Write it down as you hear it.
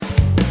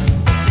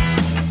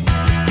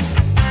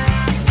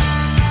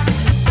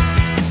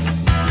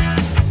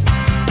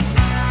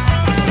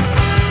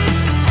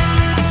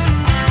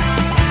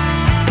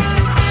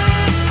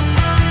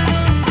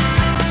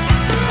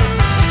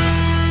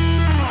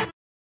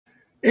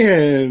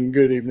And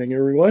good evening,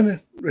 everyone.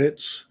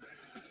 It's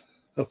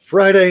a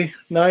Friday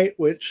night,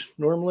 which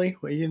normally,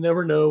 well, you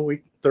never know.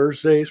 We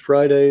Thursdays,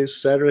 Fridays,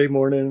 Saturday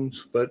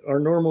mornings, but our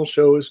normal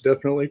show is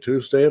definitely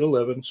Tuesday at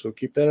 11. So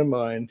keep that in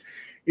mind.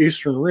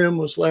 Eastern Rim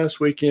was last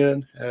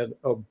weekend. Had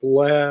a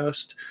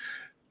blast.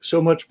 So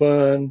much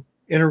fun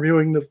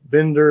interviewing the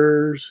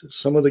vendors,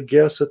 some of the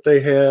guests that they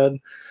had,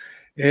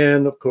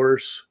 and of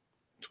course,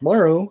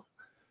 tomorrow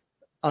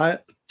I,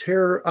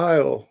 Terror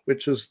Isle,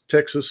 which is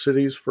Texas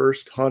City's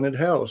first haunted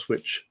house,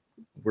 which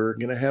we're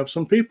going to have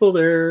some people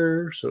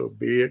there. So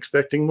be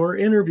expecting more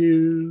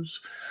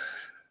interviews.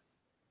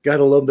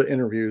 Gotta love the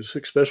interviews,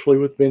 especially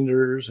with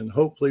vendors and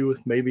hopefully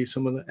with maybe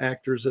some of the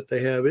actors that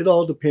they have. It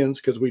all depends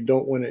because we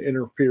don't want to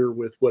interfere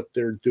with what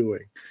they're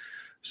doing.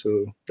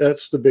 So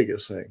that's the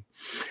biggest thing,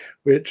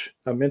 which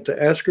I meant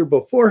to ask her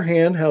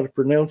beforehand how to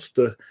pronounce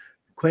the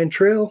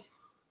Quaintrelle.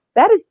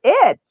 That is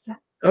it.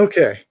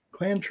 Okay,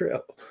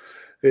 Quaintrelle.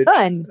 Which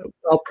Done.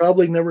 I'll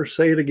probably never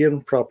say it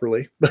again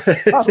properly.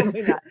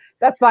 Probably not.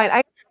 That's fine.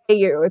 I hate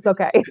you. It's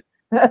okay.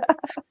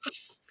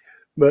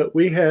 But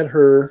we had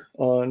her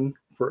on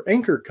for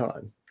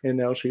AnchorCon, and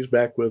now she's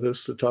back with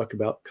us to talk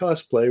about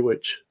cosplay,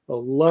 which a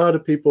lot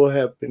of people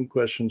have been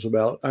questions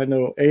about. I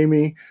know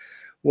Amy,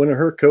 one of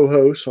her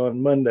co-hosts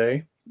on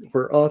Monday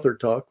for Author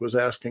Talk, was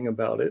asking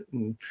about it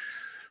and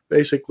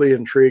basically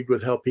intrigued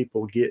with how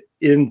people get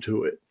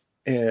into it.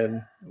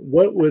 And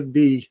what would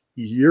be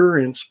your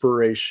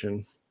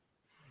inspiration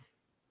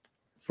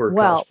for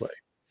Well, cosplay?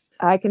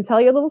 I can tell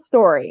you a little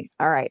story.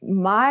 All right.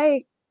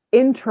 My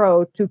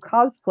intro to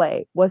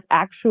cosplay was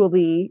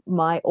actually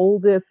my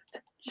oldest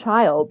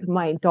child.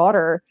 My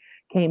daughter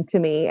came to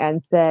me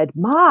and said,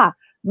 Ma,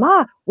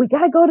 we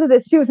got to go to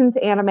this. She was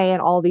into anime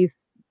and all these,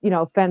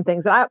 fun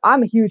things.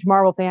 I'm a huge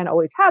Marvel fan,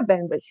 always have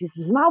been, but she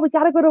says, Ma, we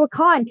got to go to a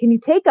con. Can you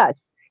take us?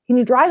 Can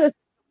you drive us?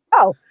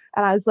 Oh,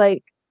 and I was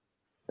like,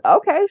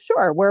 okay,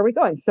 sure. Where are we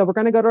going? So we're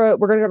gonna go to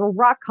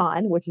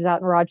RockCon, which is out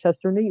in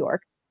Rochester, New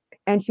York.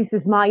 And she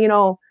says, Ma, you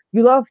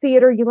love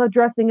theater, you love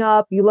dressing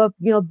up, you love,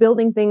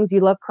 building things, you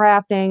love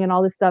crafting and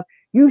all this stuff.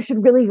 You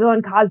should really go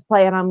on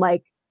cosplay. And I'm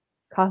like,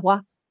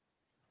 kawa,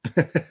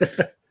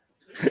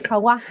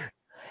 kawa.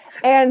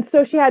 And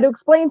so she had to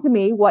explain to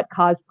me what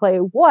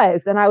cosplay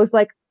was. And I was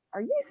like,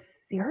 are you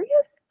serious?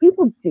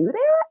 People do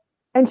that?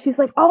 And she's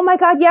like, oh my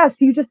God, yes.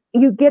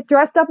 You get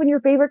dressed up in your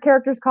favorite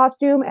character's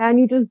costume and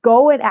you just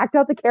go and act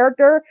out the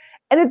character.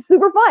 And it's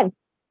super fun.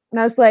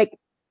 And I was like,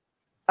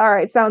 all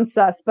right, sounds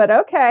sus, but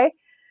okay.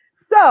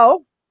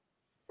 So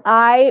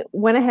I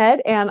went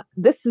ahead and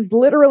this is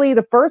literally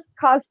the first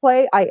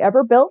cosplay I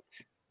ever built.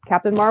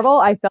 Captain Marvel.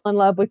 I fell in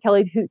love with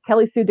Kelly Sue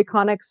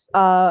DeConnick's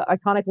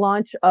iconic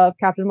launch of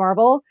Captain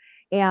Marvel,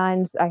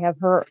 and I have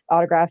her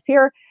autographs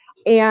here.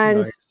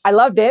 And Nice. I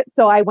loved it,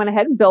 so I went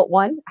ahead and built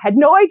one. I had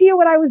no idea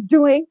what I was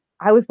doing.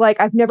 I was like,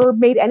 I've never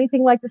made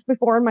anything like this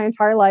before in my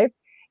entire life,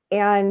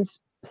 and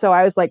so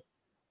I was like,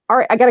 all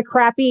right, I got a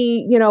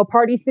crappy,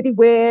 Party City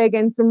wig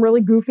and some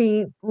really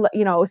goofy,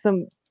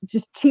 some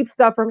just cheap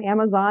stuff from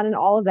Amazon and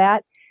all of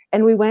that.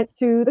 And we went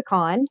to the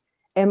con,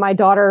 and my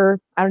daughter,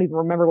 I don't even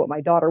remember what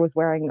my daughter was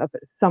wearing, of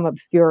some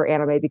obscure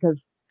anime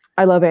because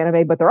I love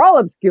anime, but they're all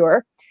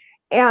obscure.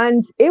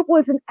 And it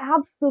was an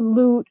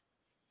absolute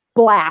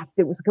blast.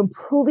 It was a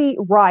complete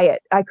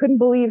riot. I couldn't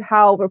believe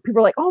how people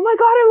were like, "Oh my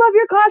God, I love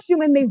your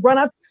costume!" And they run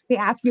up, they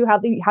ask you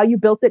how you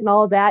built it and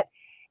all of that.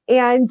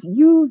 And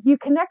you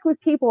connect with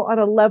people on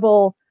a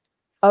level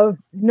of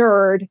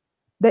nerd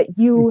that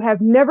you have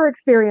never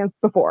experienced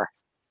before.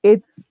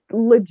 It's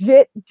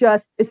legit.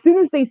 Just as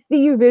soon as they see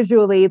you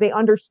visually, they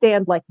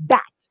understand like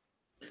that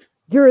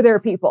you're their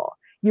people.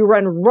 You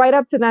run right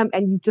up to them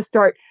and you just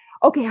start,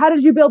 okay, how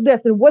did you build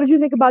this? And what did you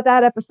think about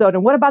that episode?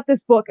 And what about this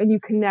book? And you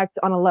connect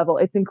on a level.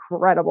 It's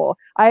incredible.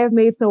 I have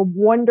made some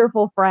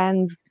wonderful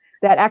friends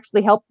that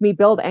actually helped me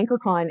build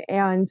AnchorCon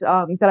and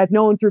that I've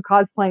known through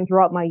cosplaying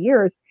throughout my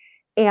years.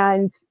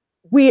 And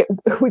we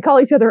we call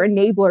each other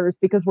enablers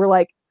because we're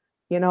like,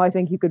 I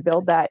think you could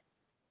build that.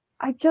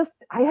 I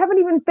haven't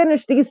even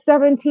finished these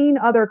 17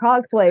 other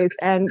cosplays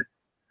and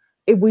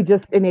we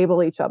just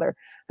enable each other.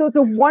 So it's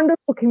a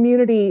wonderful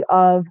community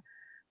of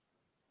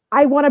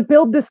I want to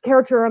build this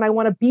character and I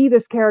want to be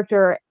this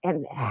character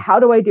and how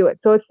do I do it?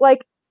 So it's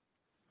like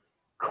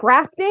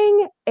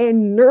crafting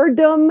and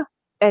nerddom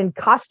and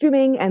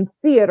costuming and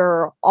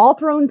theater all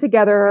thrown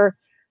together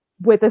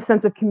with a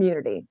sense of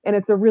community. And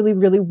it's a really,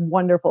 really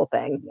wonderful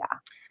thing. Yeah.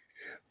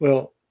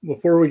 Well,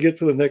 before we get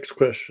to the next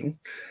question,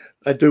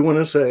 I do want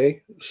to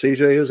say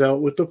CJ is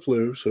out with the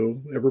flu, so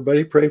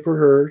everybody pray for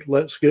her.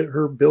 Let's get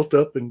her built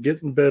up and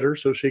getting better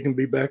so she can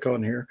be back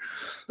on here.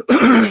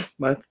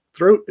 My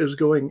throat is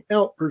going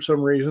out for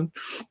some reason.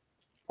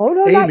 Oh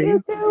no, not Amy,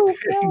 you too.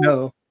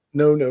 No.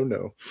 no, no, no,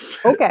 no.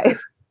 Okay.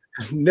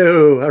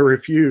 No, I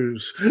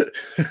refuse.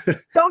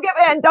 Don't give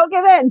in. Don't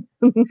give in.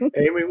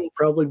 Amy will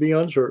probably be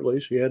on shortly.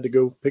 She had to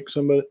go pick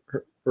somebody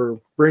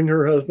or bring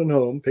her husband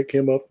home, pick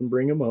him up and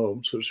bring him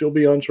home. So she'll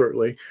be on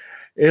shortly.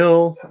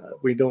 ill.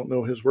 We don't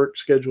know his work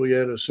schedule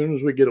yet. As soon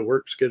as we get a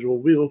work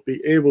schedule, we'll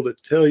be able to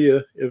tell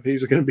you if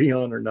he's going to be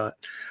on or not.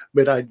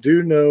 But I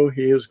do know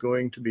he is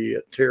going to be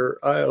at Terror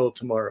Isle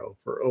tomorrow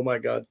for Oh My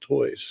God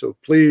Toys. So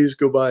please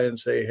go by and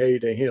say hey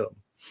to him.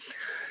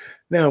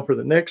 Now, for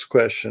the next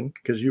question,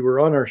 because you were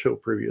on our show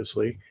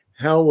previously,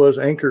 how was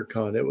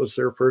AnchorCon? It was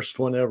their first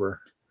one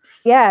ever.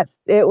 Yes,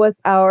 it was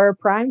our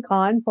prime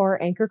con for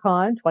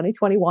AnchorCon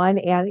 2021,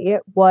 and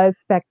it was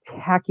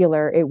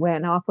spectacular. It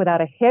went off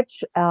without a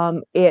hitch.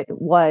 It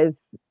was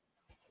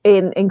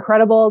an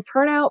incredible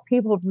turnout.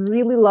 People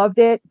really loved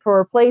it for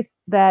a place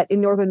that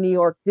in Northern New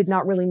York did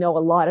not really know a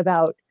lot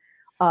about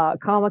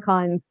Comic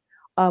Cons.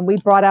 We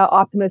brought out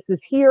Optimus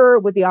is here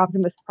with the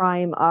Optimus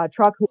Prime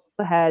truck, who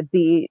also had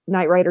the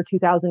Knight Rider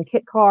 2000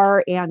 kit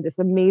car and this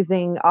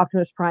amazing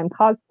Optimus Prime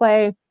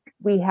cosplay.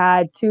 We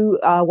had two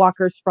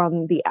walkers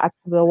from the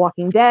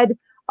Walking Dead,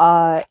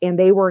 and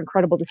they were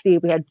incredible to see.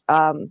 We had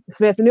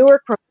Smith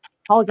Newark from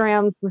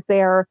Holograms was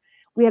there.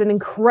 We had an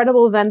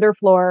incredible vendor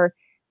floor,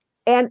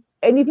 and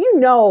if you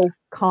know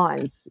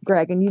cons,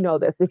 Greg, and you know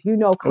this, if you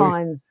know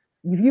cons,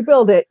 if you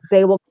build it,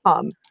 they will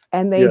come,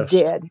 and they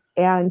did.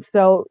 And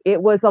so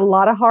it was a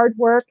lot of hard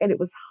work, and it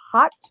was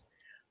hot,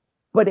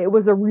 but it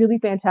was a really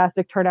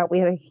fantastic turnout. We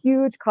had a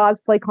huge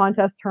cosplay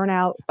contest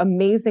turnout,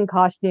 amazing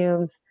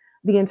costumes.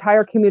 The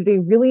entire community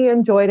really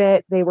enjoyed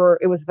it. It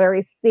was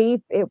very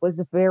safe. It was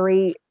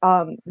very,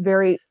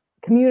 very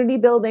community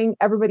building.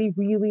 Everybody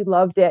really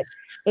loved it.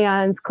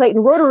 And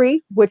Clayton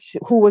Rotary,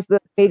 who was the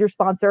major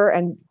sponsor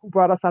and who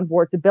brought us on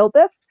board to build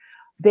this,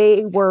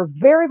 they were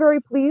very,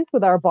 very pleased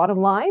with our bottom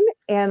line.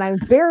 And I'm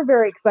very,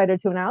 very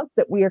excited to announce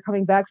that we are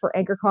coming back for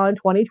AnchorCon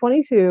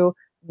 2022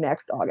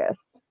 next August.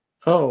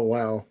 Oh,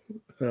 wow.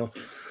 Well,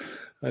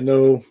 I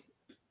know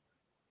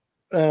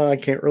I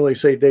can't really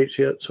say dates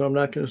yet, so I'm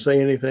not going to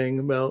say anything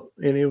about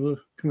any of the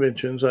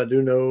conventions. I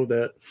do know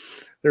that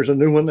there's a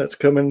new one that's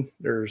coming.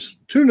 There's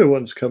two new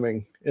ones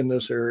coming in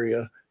this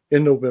area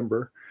in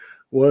November.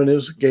 One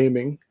is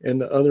gaming, and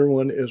the other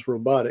one is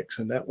robotics,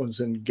 and that one's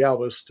in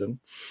Galveston.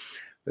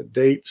 The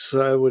dates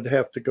I would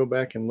have to go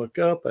back and look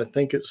up. I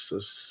think it's the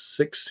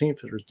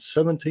 16th or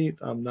 17th.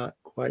 I'm not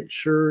quite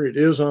sure. It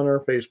is on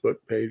our Facebook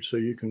page, so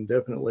you can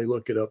definitely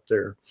look it up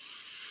there.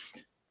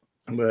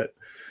 But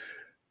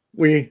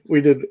we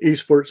did an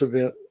esports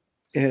event,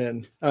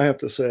 and I have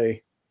to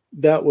say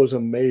that was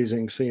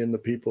amazing seeing the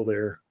people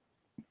there.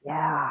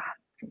 Yeah.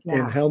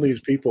 And how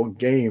these people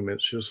game.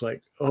 It's just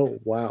like, oh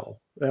wow.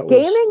 That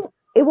gaming was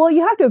well,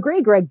 you have to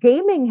agree, Greg.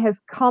 Gaming has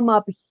come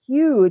up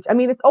huge. I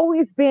mean, it's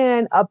always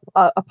been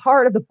a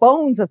part of the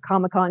bones of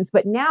Comic Cons,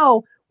 but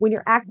now when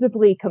you're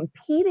actively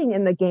competing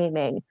in the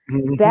gaming,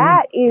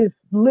 that is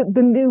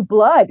the new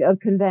blood of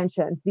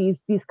conventions.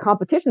 These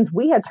competitions.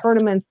 We had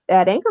tournaments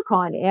at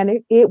AnchorCon, and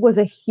it was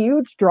a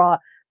huge draw.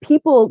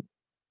 People,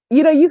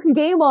 you can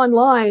game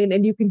online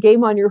and you can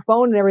game on your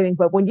phone and everything,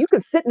 but when you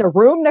could sit in a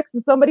room next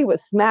to somebody with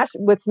Smash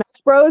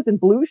Bros and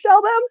blue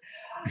shell them,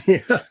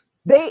 yeah.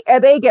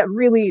 They get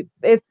really,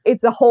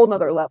 it's a whole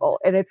nother level,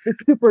 and it's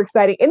super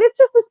exciting, and it's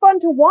just as fun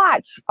to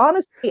watch,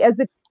 honestly, as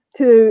it's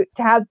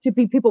to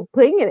be people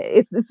playing in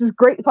it. It's just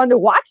great fun to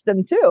watch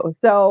them too.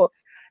 So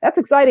that's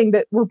exciting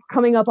that we're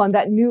coming up on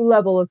that new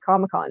level of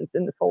Comic Cons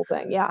in this whole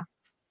thing. Yeah.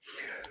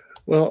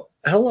 Well,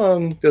 how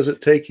long does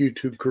it take you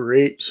to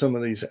create some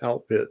of these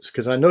outfits?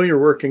 Because I know you're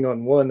working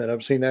on one that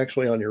I've seen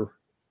actually on your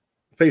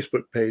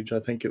Facebook page. I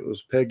think it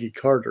was Peggy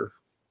Carter.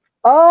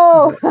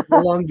 Oh,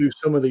 how long do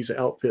some of these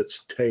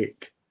outfits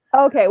take?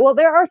 Okay, well,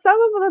 there are some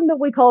of them that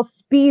we call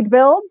speed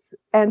builds,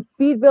 and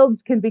speed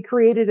builds can be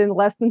created in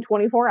less than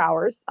 24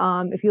 hours.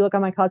 If you look on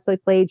my cosplay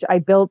page, I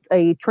built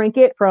a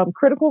trinket from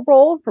Critical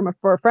Role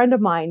for a friend of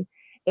mine,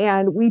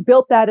 and we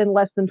built that in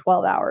less than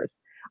 12 hours.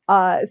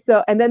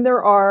 And then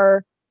there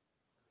are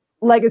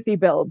legacy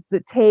builds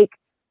that take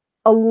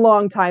a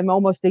long time,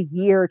 almost a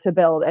year to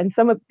build. And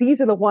some of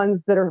these are the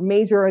ones that are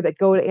major that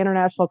go to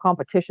international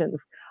competitions.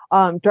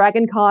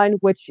 Dragon Con,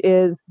 which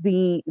is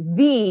the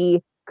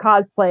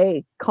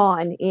cosplay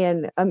con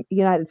in the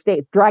United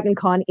States. Dragon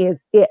Con is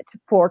it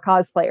for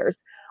cosplayers.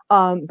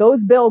 Those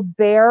builds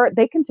there,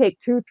 they can take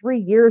 2-3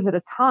 years at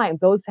a time.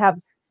 Those have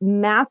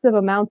massive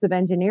amounts of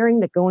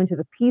engineering that go into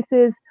the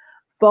pieces,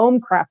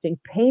 foam crafting,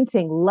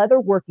 painting,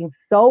 leatherworking,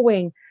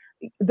 sewing.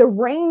 The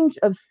range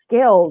of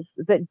skills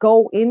that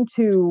go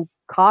into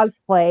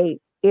cosplay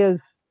is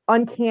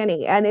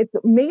uncanny, and it's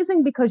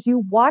amazing because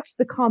you watch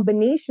the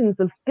combinations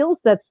of skill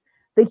sets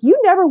that you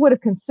never would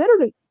have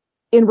considered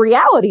in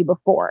reality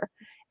before.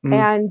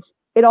 And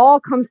it all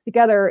comes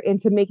together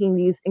into making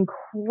these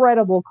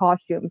incredible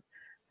costumes.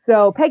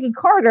 So Peggy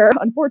Carter,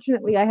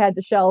 unfortunately, I had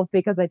to shelve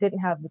because I didn't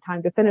have the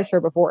time to finish her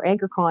before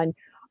AnchorCon.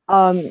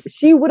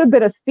 She would have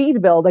been a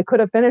speed build. I could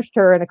have finished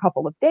her in a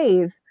couple of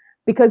days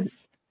because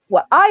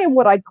what I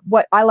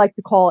like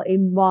to call a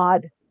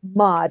mod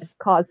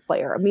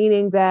cosplayer,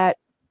 meaning that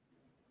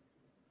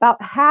about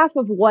half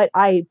of what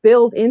I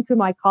build into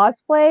my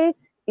cosplay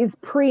is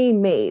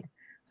pre-made.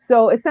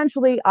 So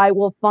essentially, I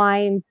will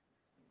find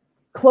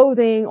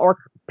clothing or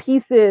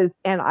pieces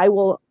and I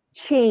will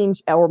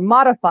change or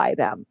modify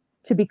them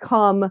to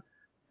become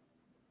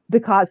the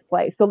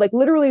cosplay. So like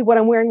literally what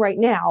I'm wearing right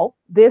now,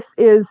 this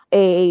is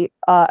a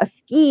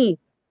ski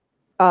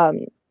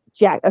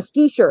a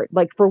ski shirt,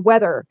 like for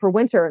winter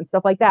and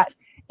stuff like that.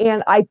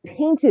 And I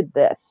painted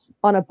this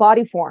on a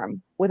body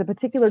form with a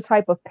particular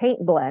type of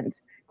paint blend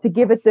to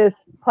give it this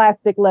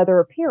plastic leather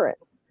appearance.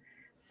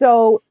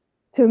 So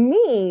to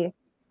me,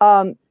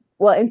 well,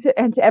 and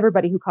to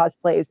everybody who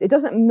cosplays, it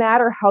doesn't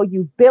matter how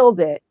you build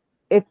it.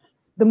 It's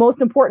the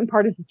most important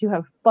part is that you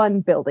have fun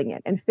building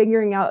it and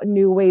figuring out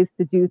new ways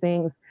to do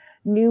things,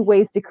 new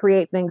ways to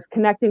create things,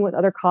 connecting with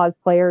other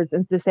cosplayers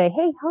and to say,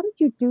 hey, how did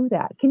you do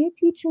that? Can you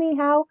teach me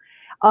how?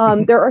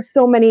 There are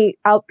so many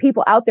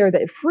people out there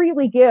that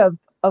freely give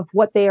of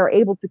what they are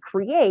able to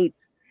create.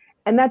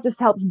 And that just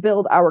helps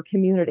build our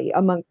community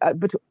among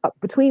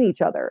between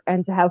each other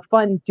and to have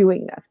fun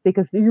doing this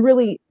because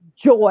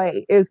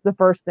joy is the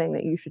first thing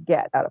that you should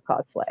get out of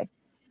cosplay.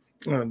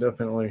 Oh,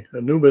 definitely.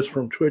 Anubis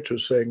from Twitch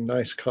was saying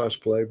nice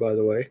cosplay, by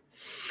the way.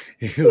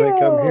 He's like,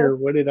 I'm here.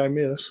 What did I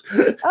miss?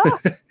 Oh.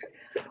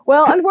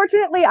 Well,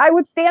 unfortunately, I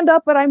would stand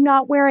up, but I'm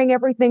not wearing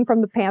everything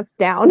from the pants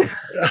down.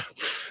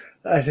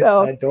 I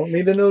don't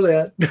need to know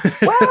that.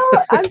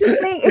 Well, I'm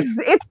just saying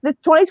it's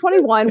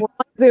 2021. We're on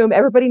Zoom.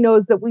 Everybody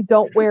knows that we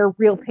don't wear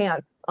real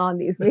pants on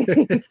these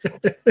meetings.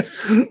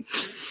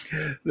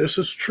 This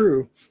is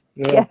true.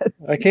 Yes.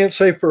 I can't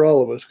say for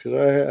all of us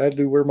because I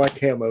do wear my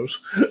camos.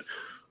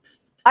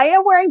 I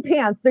am wearing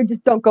pants. They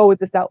just don't go with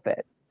this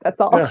outfit. That's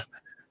all. Yeah,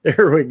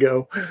 there we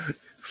go.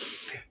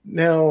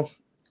 Now,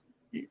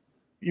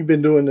 you've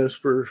been doing this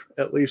for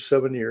at least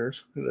 7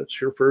 years.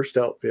 That's your first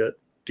outfit.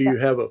 Do you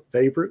have a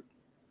favorite?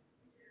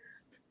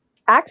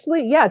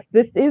 Actually, yes,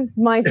 this is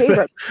my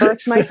favorite.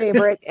 First, my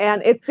favorite.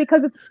 And it's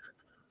because it's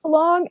so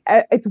long.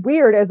 It's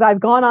weird. As I've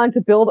gone on to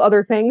build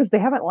other things, they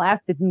haven't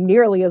lasted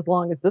nearly as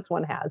long as this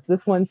one has.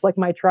 This one's like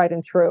my tried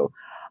and true.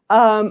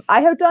 I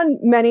have done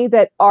many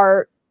that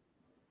are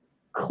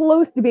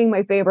close to being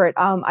my favorite.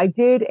 I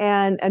did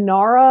an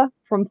Inara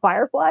from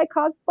Firefly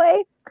cosplay.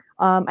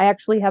 I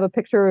actually have a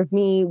picture of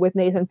me with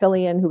Nathan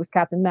Fillion, who was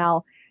Captain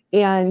Mal.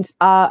 And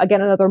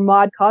again, another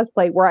mod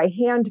cosplay where I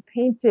hand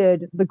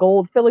painted the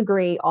gold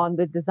filigree on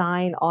the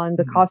design on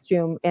the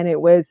costume. And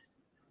it was,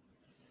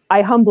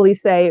 I humbly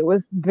say, it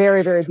was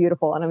very, very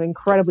beautiful. And I'm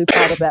incredibly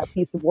proud of that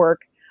piece of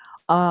work.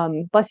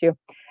 Bless you.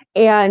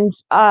 And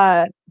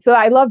so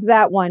I loved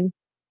that one.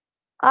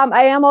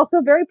 I am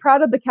also very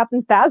proud of the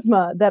Captain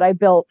Phasma that I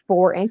built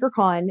for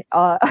AnchorCon.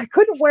 I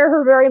couldn't wear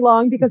her very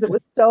long because it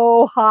was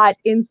so hot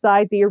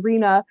inside the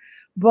arena.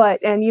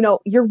 And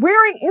you're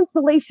wearing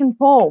insulation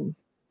foam.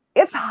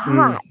 It's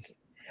hot.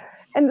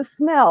 And the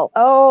smell,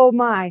 oh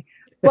my.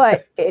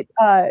 But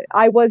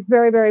I was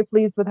very, very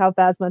pleased with how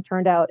Phasma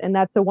turned out. And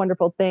that's a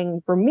wonderful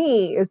thing for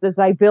me is as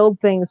I build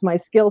things, my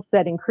skill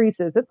set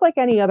increases. It's like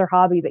any other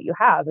hobby that you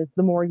have is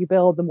the more you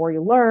build, the more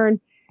you learn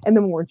and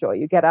the more joy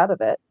you get out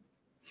of it.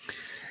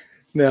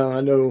 Now,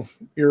 I know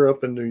you're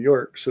up in New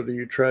York, so do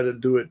you try to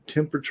do it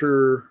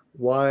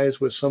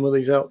temperature-wise with some of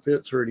these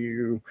outfits, or do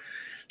you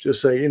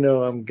just say,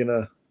 I'm going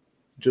to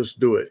just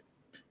do it?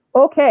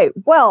 Okay,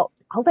 well,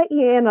 I'll let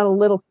you in on a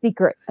little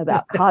secret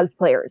about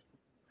cosplayers.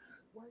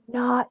 We're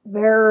not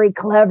very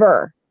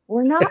clever.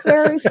 We're not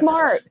very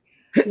smart.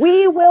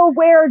 We will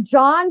wear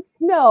Jon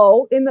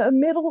Snow in the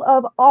middle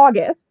of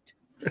August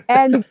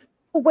and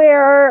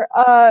wear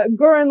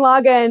Gurren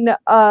Lagann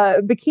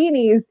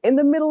bikinis in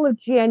the middle of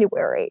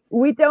January.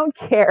 We don't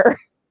care.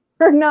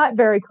 We're not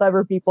very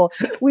clever people.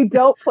 We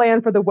don't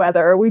plan for the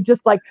weather. We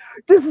just like,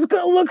 this is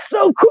going to look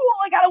so cool.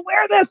 I got to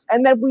wear this.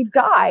 And then we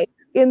die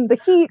in the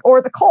heat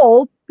or the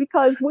cold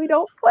because we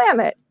don't plan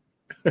it.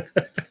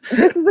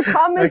 This is a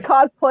common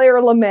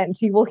cosplayer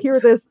lament. You will hear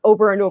this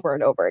over and over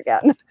and over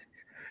again.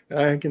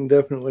 I can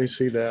definitely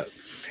see that.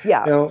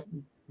 Yeah. Now,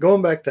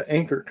 going back to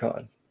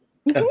AnchorCon,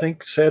 I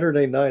think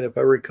Saturday night, if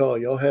I recall,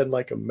 y'all had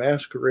like a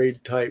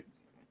masquerade type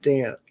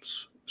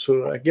dance.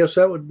 So I guess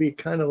that would be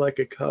kind of like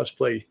a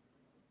cosplay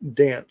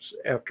dance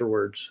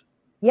afterwards.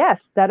 Yes,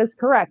 that is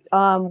correct.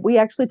 We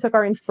actually took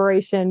our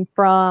inspiration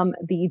from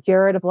the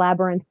Jared of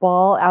Labyrinth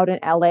Ball out in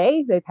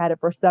LA. They've had it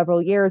for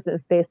several years.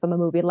 It's based on the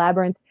movie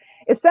Labyrinth.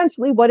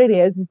 Essentially what it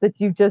is that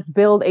you just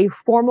build a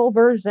formal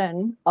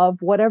version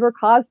of whatever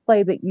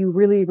cosplay that you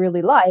really,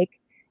 really like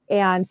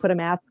and put a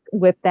mask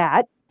with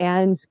that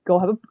and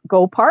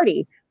go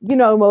party.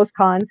 Most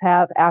cons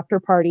have after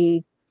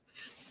parties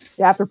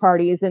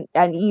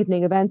and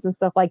evening events and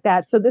stuff like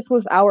that. So this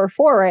was our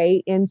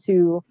foray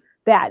into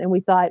that. And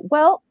we thought,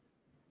 well,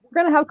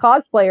 we're going to have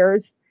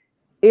cosplayers.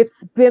 It's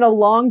been a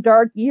long,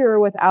 dark year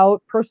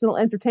without personal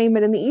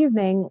entertainment in the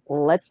evening.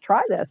 Let's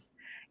try this.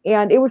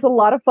 And it was a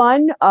lot of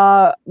fun.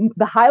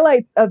 The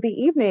highlights of the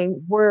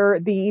evening were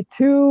the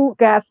two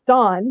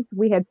Gastons.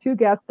 We had two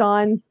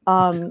Gastons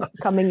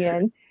coming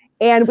in.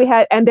 And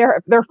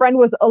their friend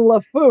was a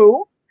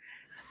LeFou.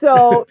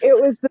 So it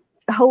was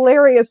this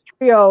hilarious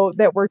trio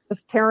that were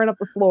just tearing up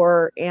the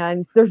floor.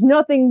 And there's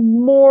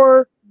nothing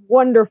more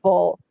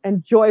wonderful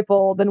and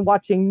joyful than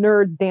watching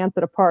nerds dance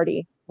at a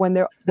party when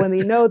they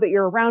know that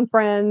you're around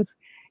friends.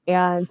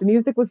 And the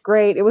music was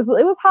great. It was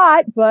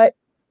hot, but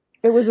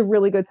It was a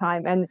really good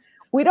time. And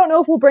we don't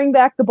know if we'll bring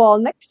back the ball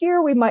next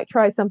year. We might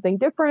try something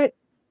different.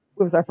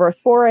 It was our first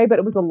foray, but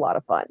it was a lot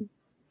of fun.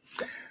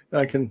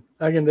 I can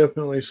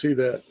definitely see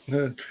that.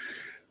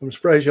 I'm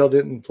surprised y'all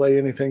didn't play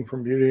anything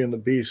from Beauty and the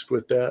Beast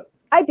with that.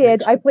 I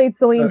did. I played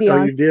Celine Dion.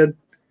 Oh, you did?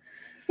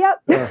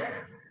 Yep.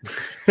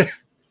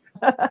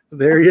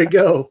 There you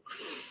go.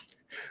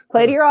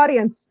 Play to your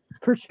audience,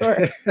 for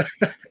sure.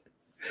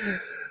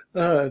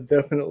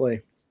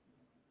 Definitely.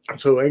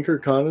 So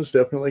AnchorCon is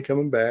definitely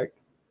coming back.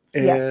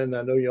 And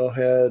I know y'all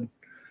had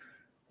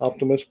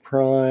Optimus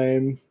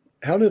Prime.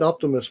 How did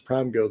Optimus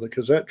Prime go?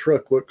 Because that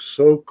truck looks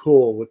so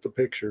cool with the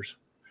pictures.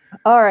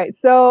 All right.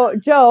 So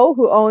Joe,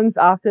 who owns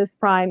Optimus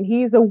Prime,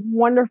 he's a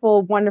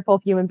wonderful, wonderful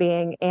human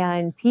being.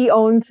 And he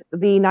owned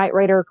the Knight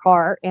Rider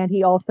car, and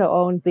he also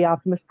owned the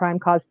Optimus Prime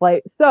cosplay.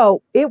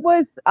 So it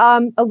was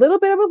a little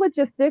bit of a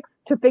logistics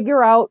to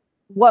figure out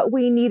what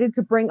we needed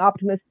to bring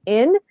Optimus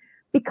in,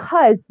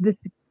 because this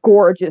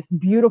gorgeous,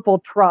 beautiful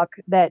truck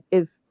that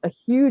is a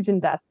huge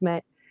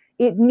investment,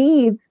 it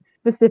needs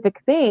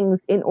specific things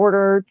in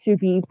order to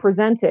be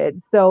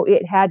presented. So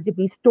it had to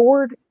be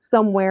stored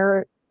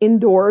somewhere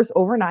indoors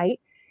overnight.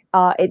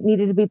 It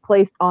needed to be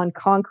placed on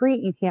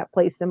concrete. You can't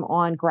place them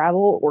on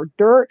gravel or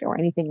dirt or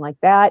anything like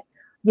that.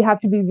 You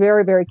have to be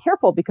very, very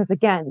careful because,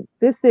 again,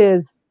 this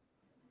is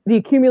the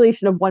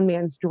accumulation of one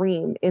man's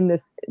dream in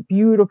this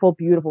beautiful,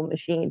 beautiful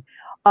machine.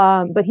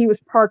 But he was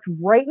parked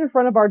right in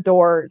front of our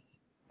doors.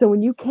 So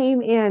when you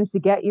came in to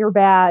get your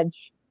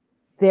badge,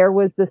 there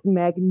was this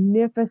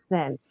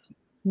magnificent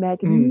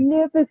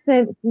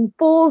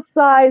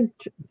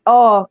full-sized.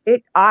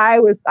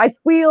 I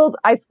squealed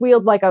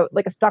like a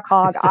stuck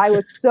hog. I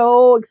was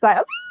so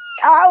excited.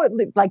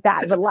 Like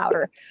that, but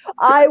louder.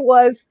 I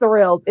was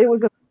thrilled. It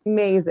was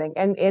amazing.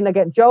 And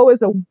again, Joe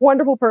is a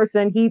wonderful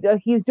person.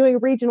 He's doing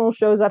regional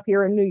shows up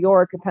here in New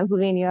York,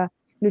 Pennsylvania,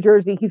 New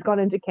Jersey. He's gone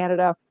into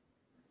Canada.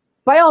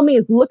 By all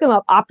means, look him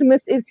up.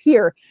 Optimus is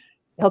here.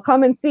 He'll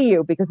come and see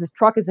you because his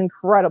truck is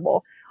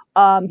incredible.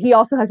 He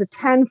also has a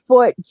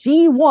 10-foot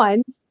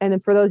G1. And then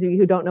for those of you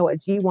who don't know what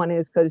G1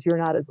 is, because you're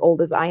not as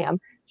old as I am,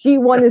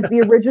 G1 is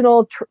the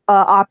original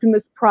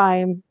Optimus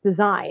Prime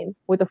design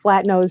with a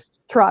flat-nosed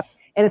truck.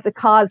 And it's a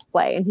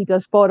cosplay, and he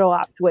does photo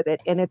ops with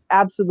it. And it's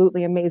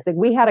absolutely amazing.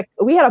 We had a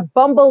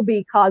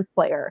Bumblebee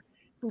cosplayer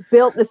who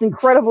built this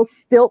incredible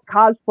stilt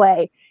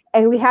cosplay,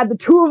 and we had the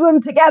two of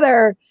them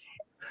together.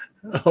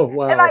 Oh,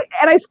 wow.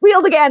 And I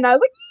squealed again. I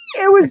was like,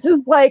 it was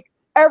just like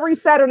every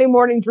Saturday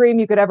morning dream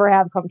you could ever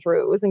have come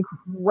true. It was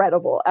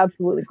incredible,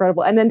 absolutely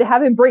incredible. And then to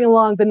have him bring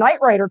along the Knight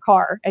Rider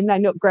car, and I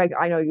know, Greg,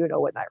 I know you know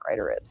what Knight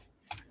Rider is.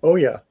 Oh,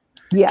 yeah.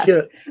 Yeah.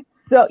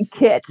 So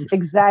Kit,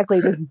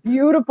 exactly. This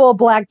beautiful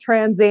black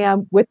Trans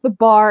Am with the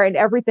bar and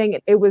everything.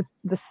 It was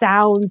the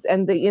sounds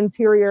and the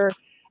interior,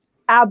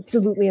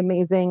 absolutely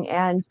amazing.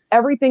 And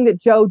everything that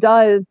Joe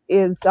does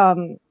is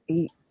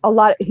he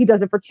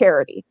does it for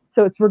charity.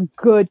 So it's for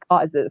good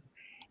causes.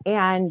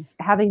 And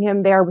having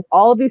him there with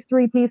all of these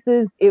three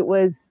pieces, it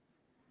was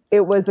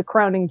a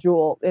crowning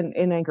jewel in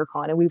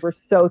AnchorCon, and we were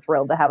so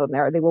thrilled to have him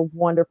there. They were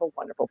wonderful,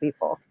 wonderful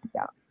people.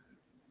 Yeah.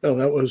 Oh,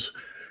 that was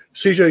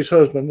CJ's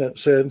husband that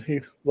said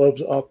he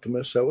loves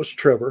Optimus. That was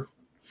Trevor.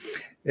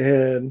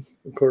 And,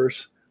 of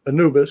course,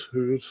 Anubis,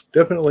 who's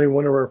definitely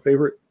one of our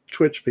favorite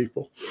Twitch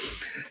people.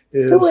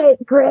 Do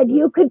it, Grid.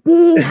 You could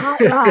be Hot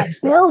Rod.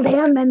 Build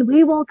him and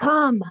we will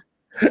come.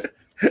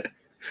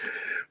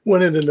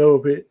 Wanted to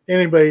know if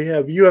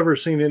have you ever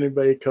seen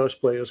anybody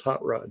cosplay as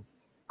Hot Rod?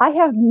 I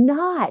have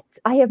not.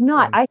 I have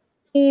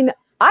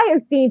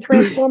seen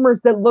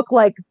Transformers that look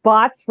like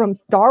bots from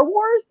Star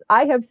Wars.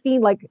 I have seen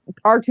like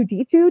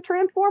R2-D2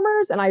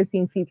 Transformers, and I've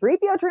seen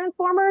C-3PO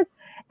Transformers,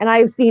 and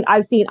I've seen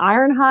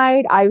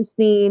Ironhide, I've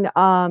seen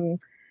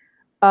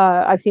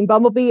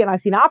Bumblebee, and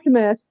I've seen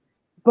Optimus.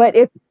 But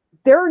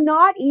they're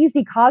not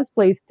easy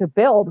cosplays to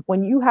build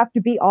when you have to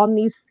be on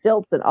these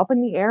stilts and up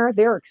in the air.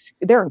 They're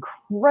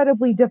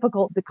incredibly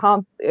difficult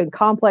and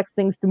complex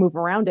things to move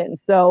around in.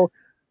 So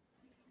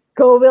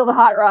go build a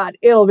Hot Rod.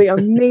 It'll be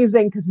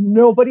amazing because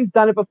nobody's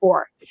done it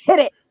before. Hit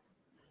it.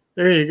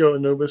 There you go,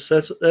 Anubis.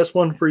 That's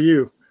one for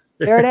you.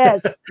 There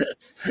it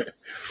is.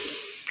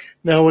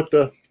 Now with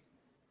the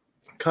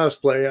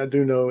cosplay, I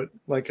do know it,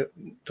 like I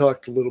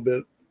talked a little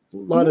bit, a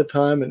lot of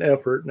time and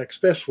effort, and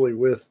especially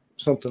with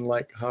something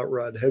like Hot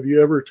Rod. Have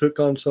you ever took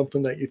on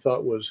something that you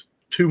thought was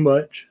too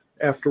much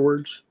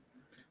afterwards?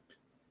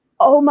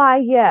 Oh my,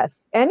 yes.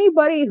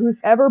 Anybody who's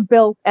ever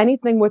built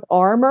anything with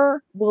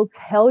armor will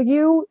tell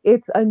you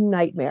it's a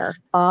nightmare.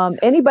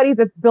 Anybody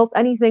that's built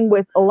anything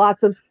with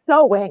lots of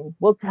sewing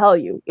will tell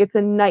you it's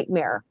a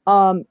nightmare.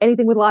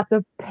 Anything with lots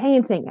of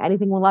painting,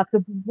 anything with lots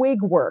of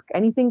wig work,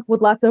 anything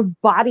with lots of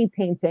body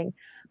painting.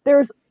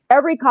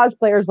 Every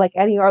cosplayer is like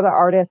any other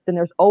artist, and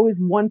there's always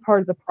one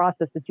part of the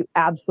process that you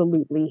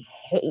absolutely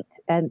hate,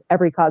 and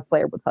every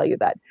cosplayer will tell you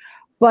that.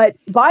 But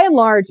by and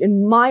large,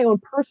 in my own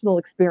personal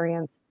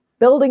experience,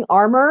 building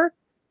armor,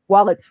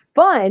 while it's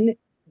fun,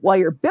 while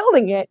you're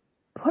building it,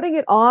 putting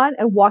it on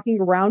and walking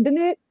around in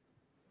it,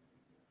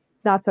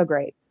 not so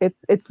great.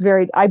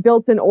 I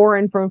built an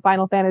Orin from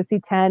Final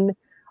Fantasy X.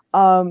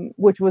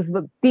 which was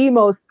the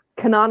most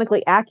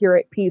canonically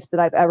accurate piece that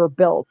I've ever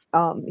built.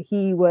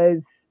 He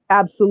was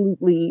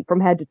absolutely from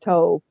head to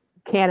toe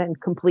canon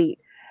complete.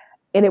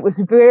 And it was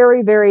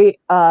very, very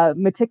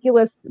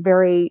meticulous,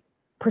 very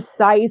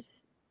precise.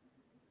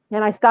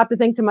 And I stopped to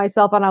think to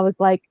myself, and I was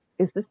like,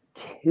 is this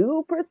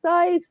too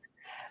precise?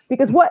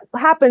 Because what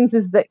happens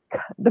is that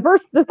the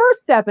first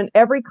step in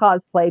every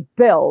cosplay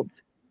build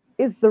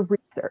is the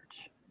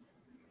research.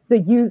 So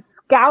you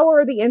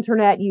scour the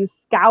internet, you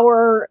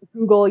scour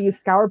Google, you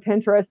scour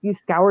Pinterest, you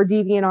scour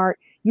DeviantArt,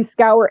 you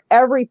scour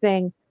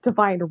everything to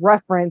find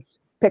reference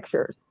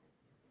pictures.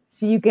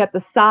 So you get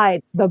the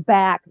side, the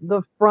back,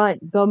 the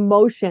front, the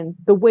motion,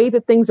 the way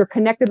that things are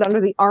connected under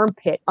the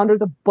armpit, under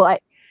the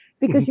butt,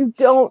 because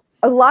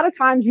a lot of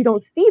times you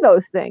don't see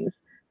those things.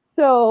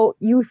 So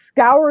you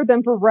scour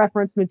them for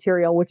reference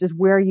material, which is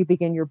where you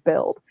begin your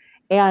build.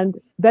 And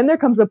then there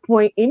comes a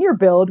point in your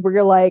build where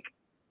you're like,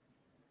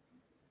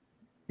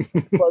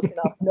 close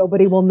enough.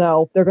 Nobody will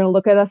know. They're going to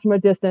look at us from a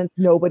distance.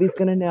 Nobody's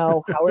going to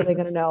know. How are they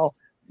going to know?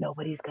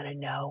 Nobody's going to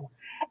know.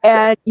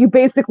 And you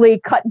basically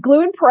cut,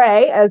 glue, and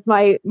pray, as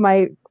my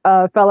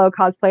fellow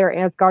cosplayer,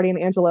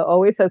 Asgardian Angelo,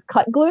 always says,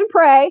 cut, glue, and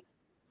pray,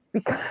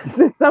 because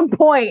at some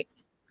point,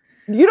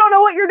 you don't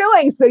know what you're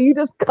doing. So you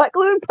just cut,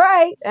 glue, and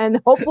pray, and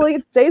hopefully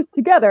it stays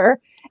together.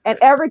 And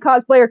every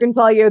cosplayer can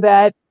tell you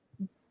that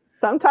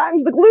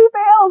sometimes the glue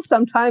fails,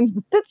 sometimes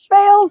the stitch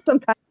fails,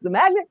 sometimes the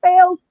magnet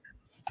fails.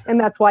 And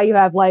that's why you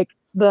have like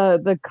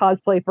the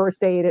cosplay first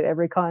aid at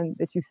every con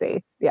that you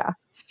see. Yeah.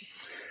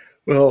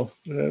 Well,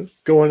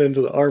 going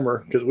into the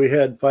armor, because we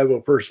had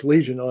 501st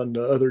Legion on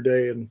the other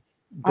day, and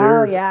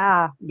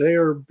they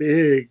are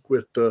big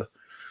with the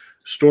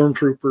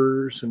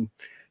stormtroopers, and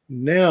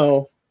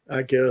now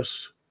I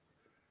guess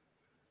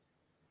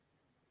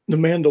the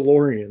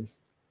Mandalorian.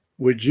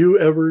 Would you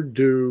ever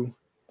do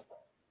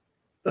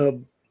a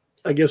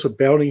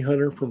bounty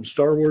hunter from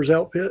Star Wars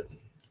outfit?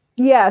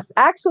 Yes,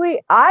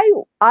 actually, I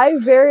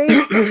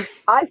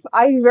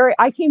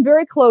came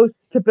very close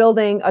to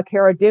building a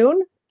Cara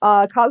Dune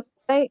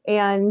cosplay,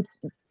 and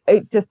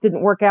it just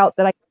didn't work out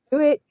that I could do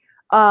it.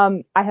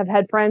 I have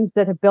had friends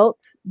that have built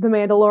the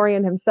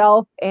Mandalorian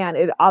himself, and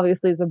it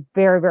obviously is a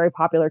very, very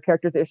popular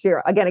character this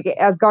year. Again,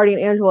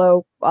 Asgardian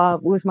Angelo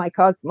was my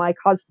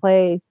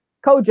cosplay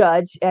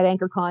co-judge at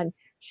AnchorCon.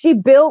 She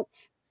built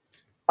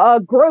a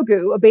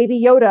Grogu, a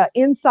baby Yoda,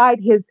 inside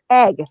his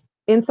egg,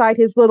 inside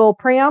his little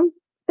pram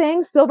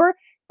thing, silver,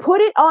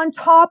 put it on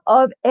top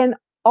of an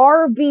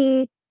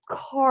RV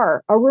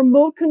car, a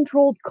remote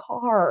controlled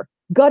car,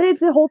 gutted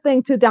the whole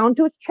thing down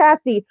to its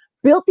chassis,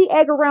 built the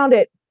egg around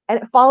it,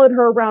 and it followed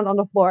her around on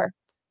the floor.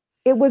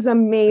 It was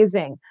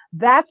amazing.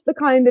 That's the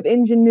kind of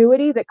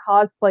ingenuity that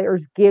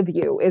cosplayers give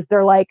you. Is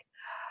they're like,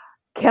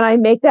 can I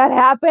make that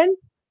happen?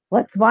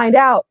 Let's find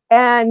out.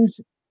 And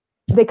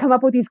they come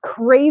up with these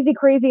crazy,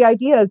 crazy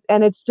ideas,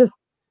 and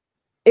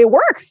it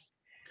works.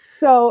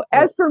 So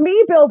as for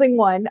me building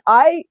one,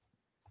 I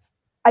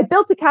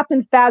built a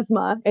Captain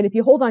Phasma, and if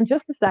you hold on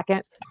just a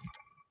second.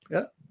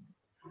 Yeah.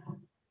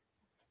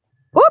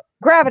 Whoop,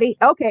 gravity.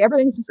 Okay,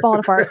 everything's just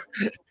falling apart.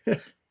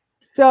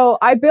 So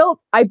I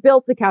built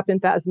the Captain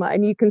Phasma,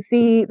 and you can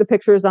see the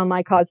pictures on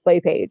my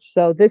cosplay page.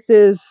 So this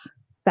is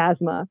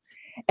Phasma,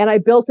 and I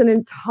built an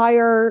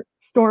entire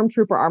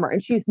Stormtrooper armor,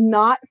 and she's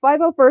not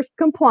 501st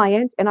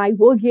compliant, and I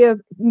will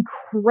give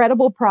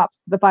incredible props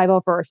to the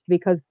 501st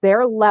because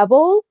their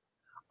level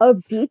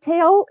of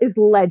detail is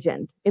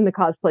legend in the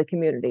cosplay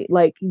community.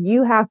 Like,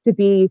 you have to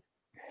be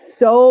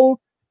so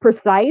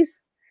precise.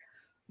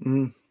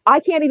 I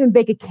can't even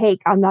bake a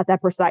cake. I'm not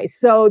that precise.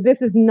 So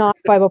this is not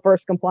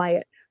 501st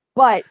compliant.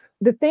 But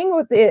the thing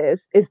with this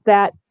is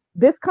that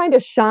this kind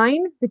of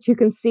shine that you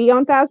can see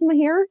on Phasma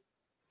here,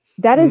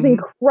 that is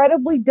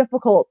incredibly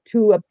difficult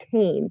to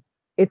obtain.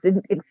 It's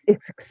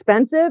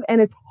expensive and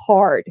it's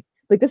hard.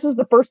 Like, this is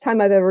the first time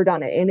I've ever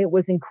done it, and it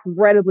was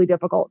incredibly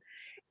difficult.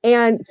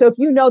 And so if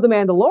you know the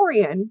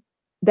Mandalorian,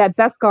 that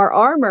Beskar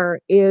armor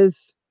is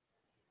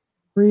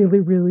really,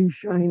 really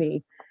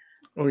shiny.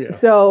 Oh, yeah.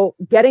 So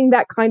getting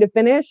that kind of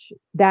finish,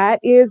 that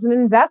is an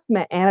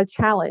investment and a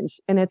challenge.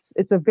 And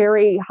it's a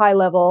very high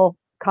level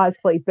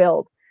cosplay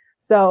build.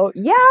 So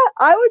yeah,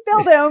 I would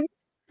build him,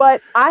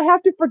 but I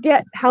have to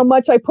forget how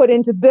much I put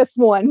into this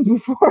one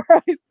before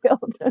I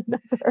build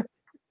another.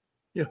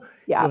 Yeah.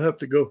 You'll have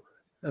to go.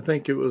 I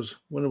think it was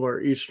one of our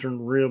Eastern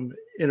Rim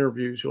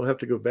interviews. You'll have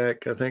to go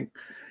back. I think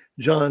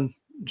John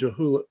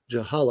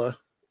Jahala.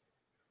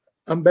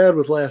 I'm bad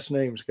with last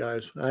names,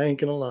 guys. I ain't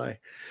going to lie.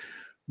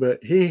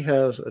 But he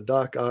has a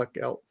Doc Ock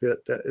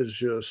outfit that is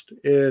just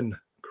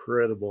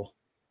incredible.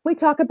 We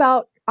talk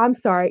about, I'm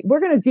sorry, we're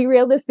going to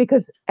derail this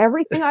because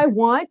everything I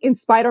want in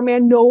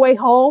Spider-Man No Way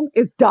Home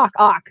is Doc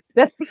Ock.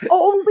 That's the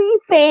only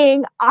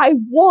thing I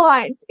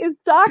want is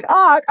Doc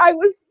Ock. I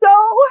was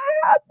so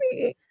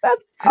happy.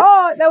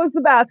 That was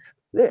the best.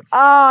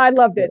 I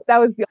loved it. That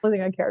was the only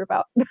thing I cared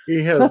about.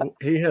 He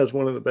has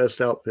one of the best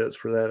outfits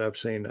for that I've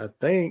seen. I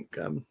think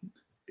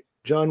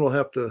John will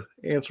have to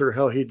answer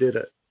how he did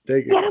it.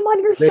 Get him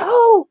on your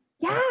show.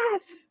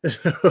 Yes.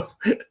 So,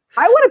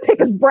 I want to pick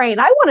his brain.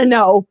 I want to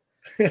know.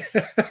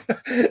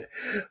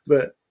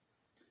 but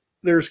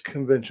there's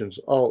conventions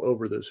all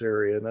over this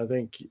area, and I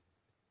think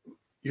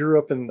you're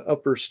up in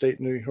upstate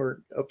New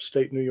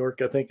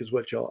York, I think is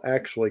what y'all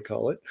actually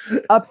call it.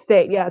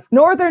 Upstate, yes.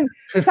 Northern,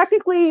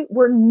 technically,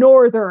 we're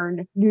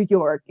northern New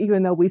York,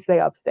 even though we say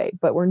upstate,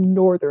 but we're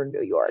northern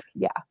New York.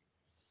 Yeah.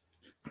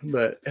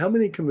 But how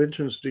many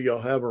conventions do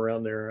y'all have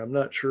around there? I'm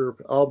not sure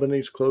if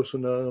Albany's close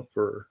enough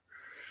or.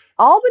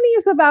 Albany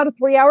is about a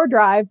 3 hour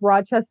drive.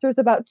 Rochester is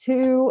about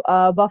two.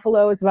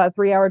 Buffalo is about a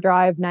 3 hour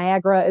drive.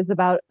 Niagara is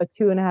about a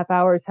 2.5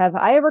 hours. Have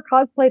I ever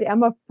cosplayed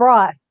Emma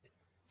Frost?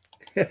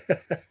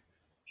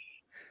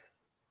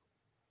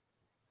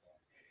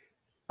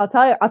 I'll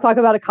tell you. I'll talk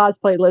about a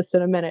cosplay list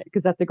in a minute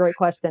because that's a great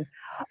question.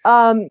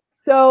 We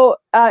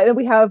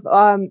have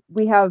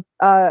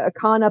a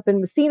con up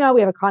in Messina. We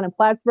have a con in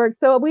Plattsburgh.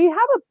 So we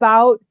have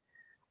about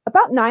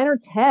 9 or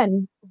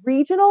 10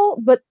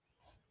 regional. But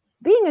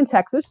being in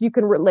Texas, you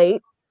can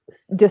relate.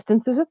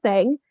 Distance is a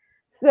thing.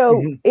 So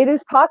Mm-hmm. it is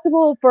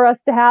possible for us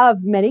to have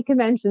many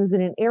conventions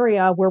in an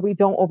area where we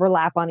don't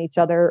overlap on each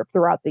other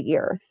throughout the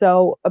year.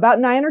 So about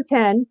 9 or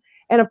 10.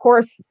 And of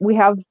course, we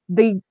have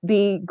the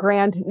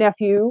grand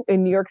nephew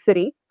in New York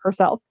City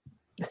herself.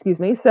 Excuse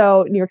me.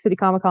 So New York City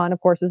Comic Con, of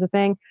course, is a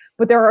thing.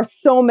 But there are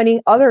so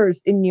many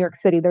others in New York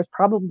City. There's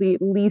probably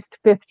at least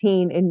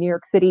 15 in New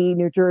York City,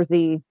 New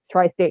Jersey,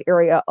 tri-state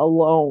area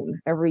alone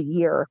every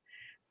year.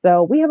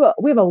 So we have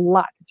a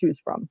lot to choose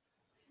from.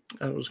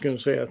 I was going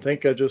to say, I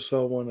think I just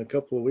saw one a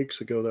couple of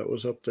weeks ago that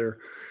was up there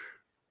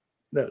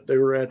that they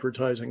were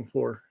advertising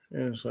for.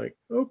 And it's like,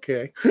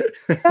 okay.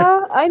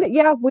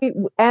 We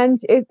and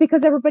it's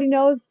because everybody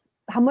knows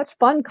how much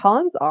fun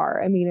cons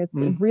are. I mean,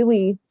 it's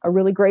really a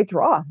really great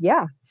draw.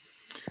 Yeah.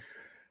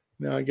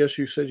 Now, I guess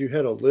you said you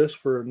had a list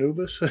for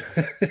Anubis.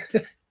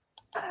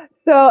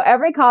 So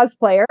every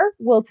cosplayer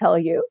will tell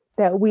you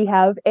that we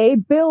have a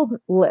build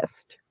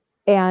list.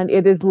 And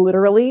it is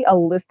literally a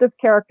list of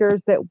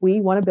characters that we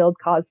want to build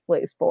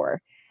cosplays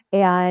for.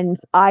 And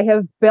I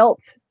have built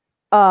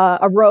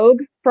a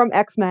rogue from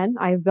X-Men.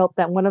 I have built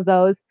that one of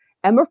those.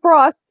 Emma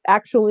Frost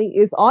actually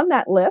is on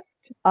that list.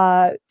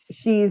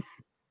 She's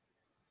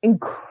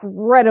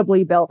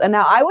incredibly built. And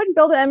now I wouldn't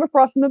build an Emma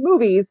Frost in the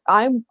movies.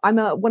 I'm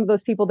one of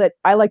those people that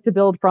I like to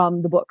build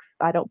from the books.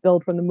 I don't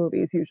build from the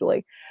movies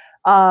usually.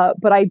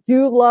 But I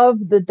do love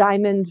the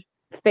diamond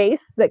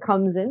face that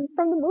comes in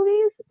from the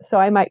movies, so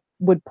I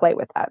would play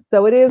with that.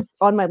 So it is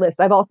on my list.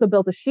 I've also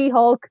built a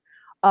She-Hulk.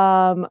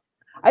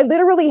 I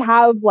literally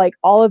have like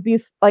all of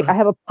these. Like I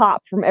have a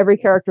pop from every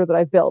character that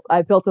I've built.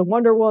 I built a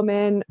Wonder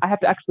Woman. I have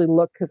to actually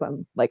look because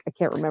I'm like I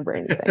can't remember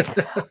anything.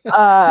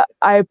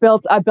 I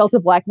built a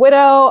Black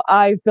Widow.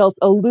 I built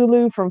a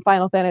Lulu from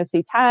Final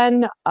Fantasy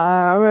X.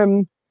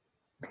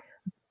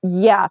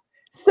 Yeah.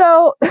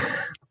 So,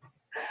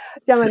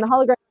 gentlemen, the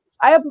hologram.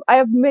 I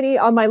have many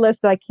on my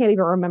list that I can't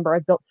even remember.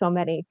 I've built so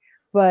many,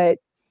 but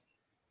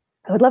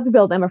I would love to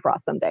build Emma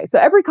Frost someday. So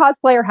every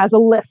cosplayer has a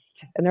list,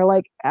 and they're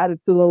like added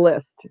to the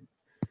list.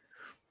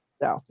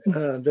 So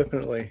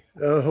definitely.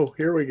 Oh,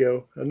 here we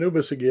go.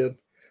 Anubis again.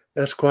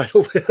 That's quite a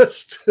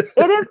list.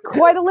 It is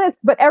quite a list,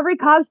 but every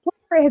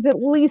cosplayer has at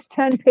least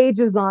 10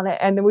 pages on it,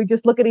 and then we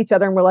just look at each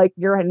other and we're like,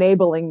 "You're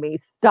enabling me.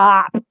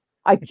 Stop."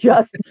 I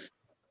just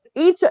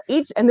each,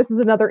 and this is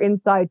another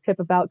inside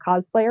tip about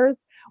cosplayers.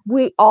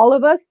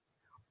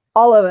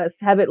 All of us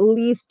have at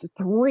least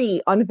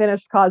 3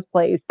 unfinished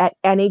cosplays at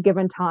any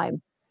given time.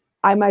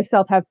 I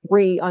myself have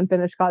 3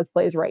 unfinished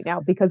cosplays right now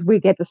because we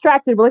get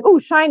distracted. We're like, "Oh,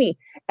 shiny,"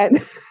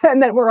 and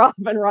and then we're off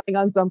and running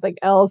on something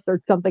else,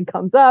 or something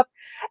comes up,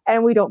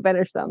 and we don't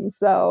finish them.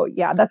 So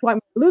yeah, that's why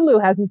Lulu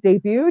hasn't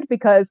debuted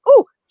because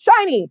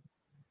shiny,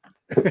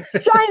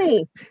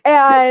 shiny,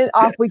 and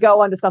off we go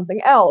onto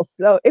something else.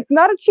 So it's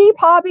not a cheap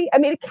hobby. I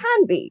mean, it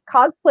can be.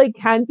 Cosplay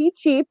can be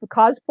cheap.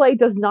 Cosplay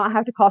does not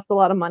have to cost a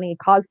lot of money.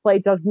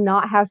 Cosplay does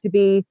not have to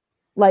be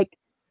like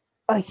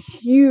a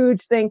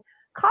huge thing.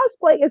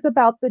 Cosplay is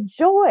about the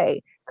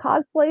joy.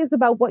 Cosplay is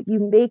about what you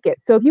make it.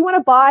 So if you want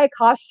to buy a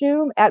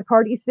costume at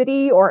Party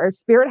City or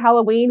Spirit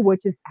Halloween,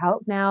 which is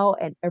out now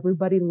and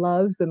everybody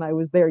loves, and I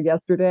was there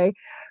yesterday.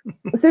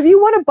 So if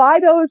you want to buy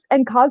those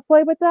and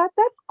cosplay with that,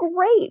 that's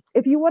great.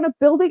 If you want to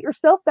build it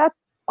yourself, that's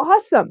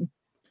awesome.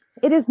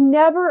 It is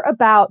never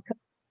about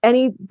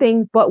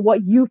anything but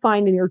what you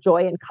find in your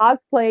joy. And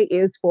cosplay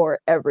is for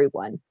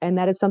everyone. And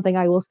that is something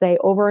I will say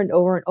over and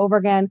over and over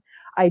again.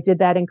 I did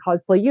that in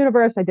Cosplay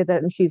Universe. I did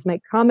that in She's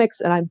Make Comics.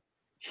 And I'm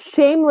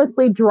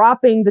shamelessly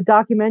dropping the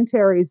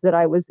documentaries that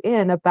I was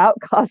in about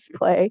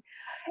cosplay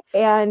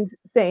and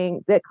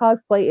saying that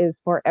cosplay is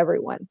for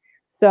everyone.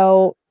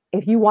 So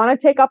if you want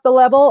to take up the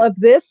level of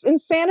this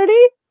insanity,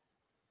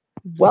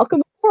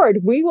 welcome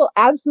aboard. We will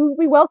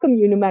absolutely welcome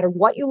you no matter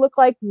what you look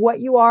like, what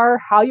you are,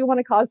 how you want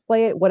to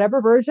cosplay it,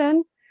 whatever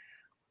version.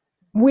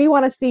 We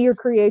want to see your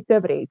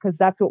creativity because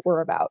that's what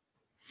we're about.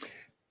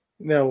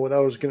 Now, what I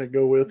was going to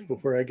go with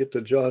before I get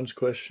to John's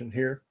question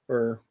here,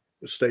 or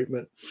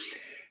statement,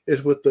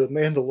 is with the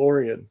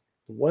Mandalorian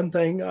One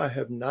thing I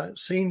have not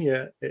seen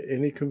yet at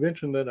any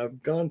convention that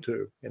I've gone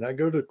to, and I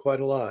go to quite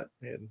a lot,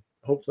 and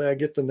hopefully I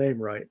get the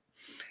name right.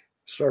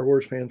 Star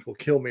Wars fans will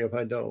kill me if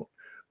I don't.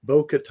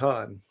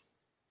 Bo-Katan.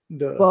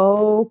 The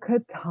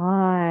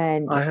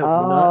Bo-Katan. I have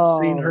not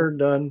seen Oh, her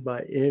done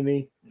by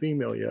any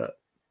female yet.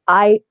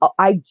 I,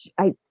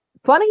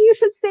 funny you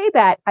should say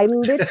that. I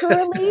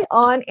literally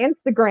on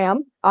Instagram,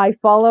 I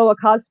follow a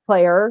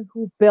cosplayer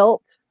who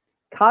built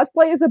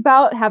cosplay is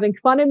about having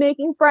fun and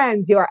making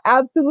friends. You are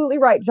absolutely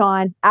right,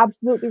 John.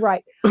 Absolutely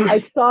right.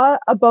 I saw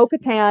a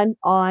Bo-Katan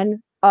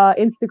on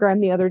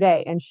Instagram the other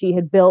day, and she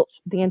had built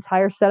the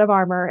entire set of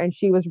armor, and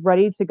she was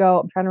ready to go.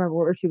 I'm trying to remember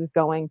where she was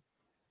going.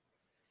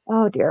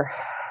 Oh dear.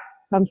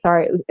 I'm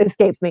sorry, it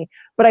escapes me.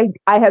 But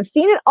I have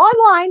seen it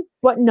online,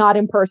 but not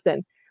in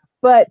person.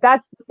 But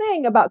that's the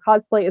thing about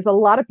cosplay is a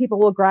lot of people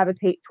will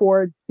gravitate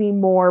towards the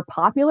more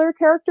popular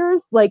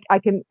characters. Like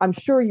I'm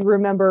sure you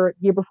remember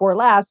year before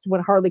last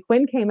when Harley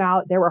Quinn came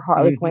out, there were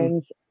Harley Hmm.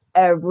 Quinns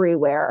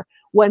everywhere.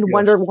 When Yes.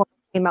 Wonder Woman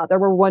came out, there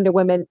were Wonder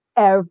Women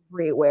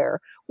everywhere,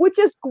 which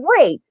is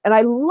great. And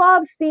I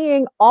love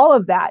seeing all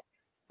of that.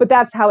 But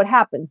that's how it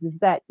happens is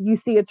that you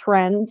see a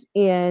trend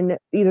in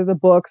either the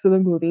books or the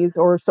movies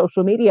or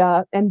social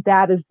media, and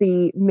that is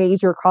the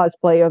major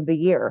cosplay of the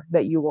year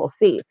that you will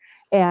see.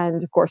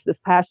 And of course, this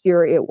past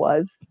year it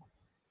was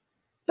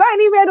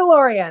Shiny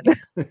Mandalorian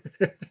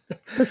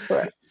for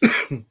sure.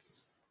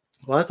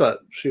 Well, I thought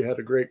she had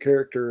a great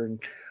character,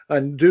 and I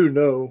do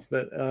know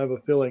that I have a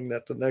feeling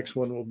that the next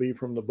one will be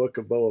from the Book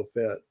of Boba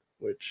Fett,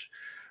 which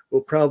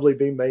will probably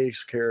be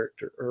May's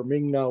character or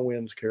Ming Na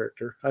Wen's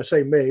character. I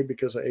say May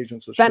because of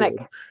Agents of Fennec.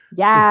 Shield.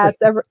 Yes,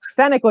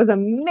 Fennec was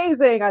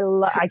amazing.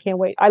 I can't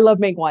wait. I love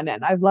Ming Wan,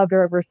 and I've loved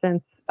her ever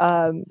since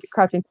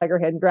Crouching Tiger,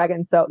 Hidden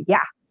Dragon. So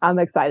yeah, I'm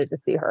excited to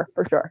see her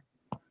for sure.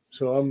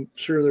 So I'm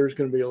sure there's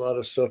going to be a lot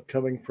of stuff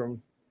coming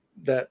from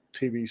that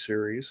TV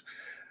series.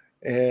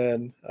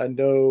 And I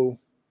know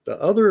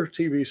the other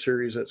TV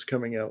series that's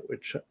coming out,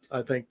 which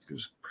I think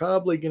is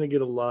probably going to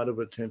get a lot of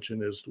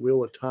attention, is the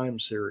Wheel of Time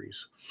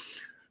series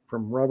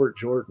from Robert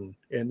Jordan.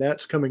 And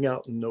that's coming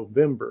out in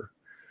November.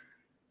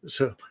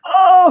 So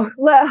Oh,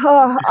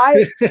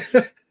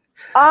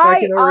 I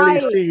can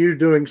already I see you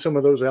doing some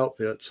of those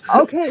outfits.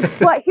 okay,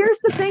 but here's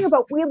the thing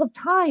about Wheel of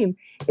Time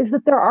is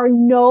that there are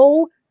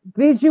no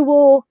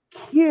visual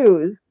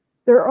cues.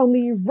 There are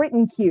only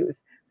written cues.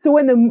 So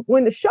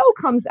when the show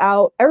comes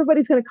out,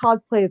 everybody's going to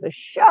cosplay as a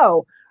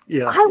show.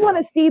 Yeah. I want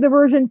to see the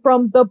version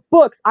from the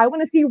books. I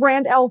want to see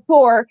Rand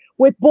Thor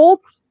with both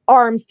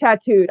arms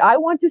tattooed. I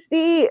want to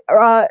see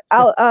oh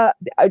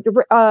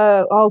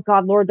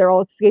God, Lord, they're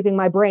all escaping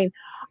my brain.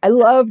 I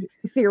loved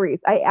the series.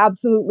 I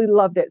absolutely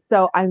loved it.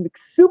 So I'm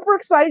super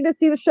excited to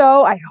see the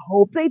show. I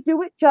hope they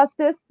do it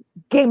justice.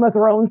 Game of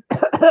Thrones.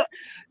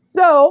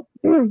 So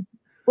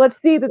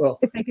let's see Well,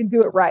 if they can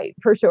do it right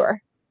for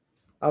sure.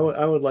 I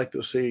would like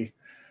to see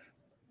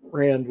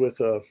Rand with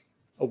a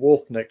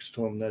wolf next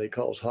to him that he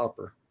calls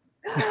Hopper.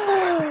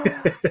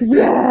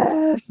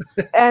 Yes,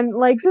 and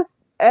like just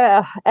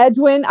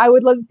Edwin. I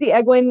would love to see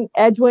Edwin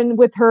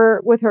with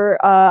her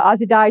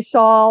Azadai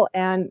shawl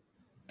and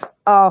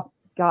oh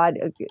God,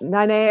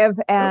 Nynaeve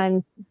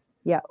and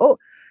yeah. Oh,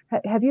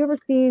 have you ever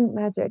seen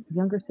Magic,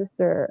 younger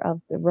sister of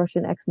the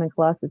Russian X-Men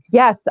Colossus?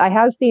 Yes, I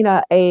have seen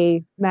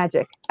a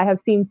Magic. I have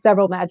seen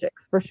several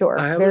Magics for I sure.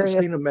 haven't Various.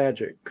 seen a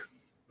Magic,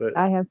 but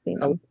I have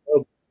seen I would them.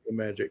 love a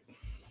Magic.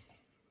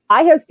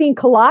 I have seen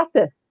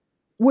Colossus,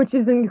 which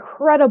is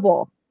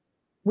incredible.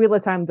 Wheel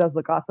of Time does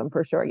look awesome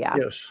for sure. Yeah.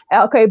 Yes.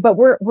 Okay, but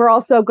we're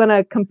also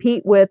gonna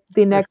compete with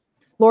the next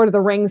Lord of the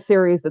Rings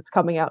series that's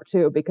coming out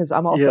too, because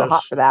I'm also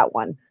hot Yes. for that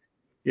one.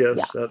 Yeah,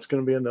 Yes. That's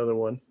going to be another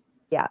one.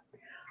 yeah.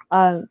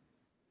 Um,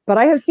 but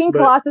I have seen But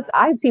Colossus.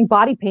 I've seen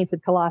body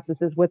painted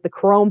Colossuses with the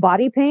chrome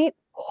body paint.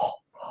 Oh,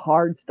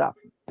 hard stuff.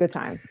 Good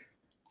times.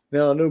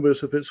 now,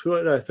 Anubis, if it's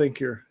what I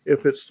think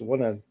if it's the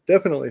one I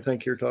definitely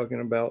think you're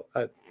talking about,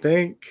 I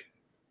think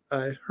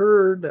I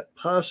heard that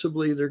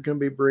possibly they're going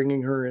to be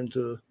bringing her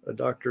into a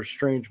Doctor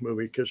Strange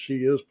movie because she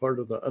is part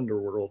of the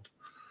underworld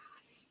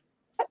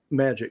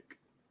magic.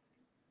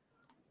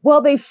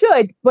 Well, they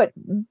should, but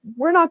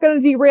we're not going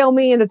to derail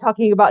me into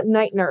talking about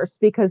Night Nurse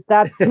because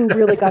that's who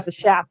really got the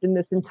shaft in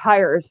this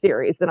entire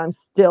series that I'm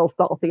still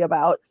salty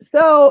about.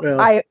 So Well,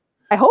 I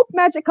hope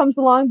Magic comes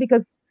along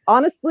because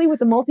honestly, with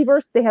the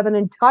multiverse, they have an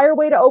entire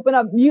way to open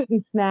up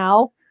mutants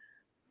now.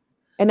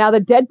 And now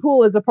that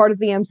Deadpool is a part of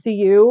the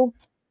MCU,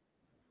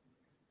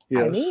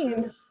 I yes.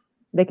 mean,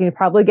 they can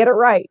probably get it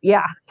right.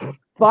 Yeah,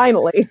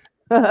 finally.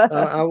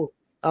 I,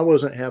 I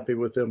wasn't happy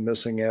with them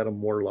missing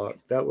Adam Warlock.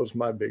 That was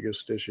my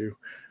biggest issue.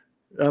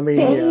 I mean,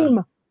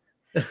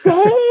 yeah. Same.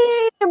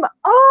 Same.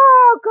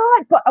 Oh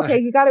God. But okay,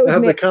 you got to I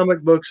have the admit.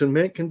 comic books in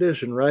mint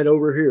condition right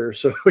over here.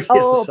 So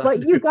Oh, yes, I but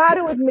you do. got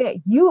to admit,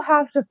 you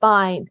have to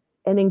find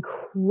an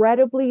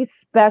incredibly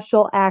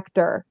special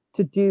actor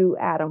to do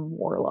Adam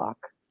Warlock.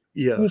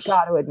 You Yes.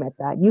 got to admit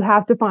that. You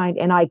have to find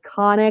an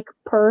iconic,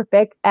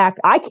 perfect act.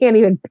 I can't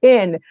even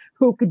pin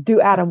who could do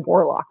Adam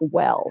Warlock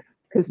well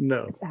because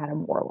No. it's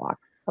Adam Warlock.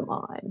 Come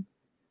on.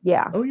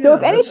 Yeah. Oh So yeah,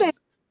 if anything,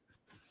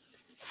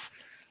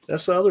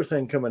 That's the other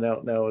thing coming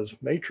out now is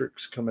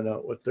Matrix coming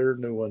out with their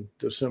new one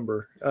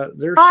December.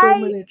 There's so I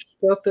many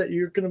stuff that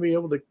you're going to be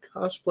able to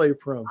cosplay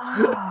from.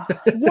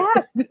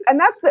 yes,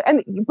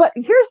 and but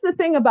here's the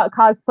thing about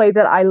cosplay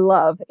that I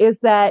love is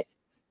that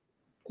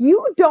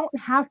you don't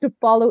have to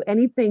follow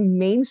anything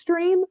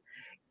mainstream.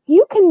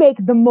 You can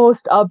make the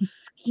most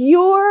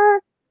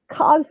obscure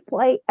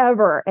cosplay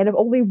ever, and if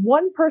only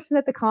one person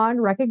at the con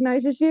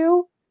recognizes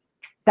you,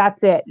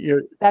 that's it.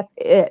 you That's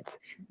it. It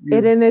you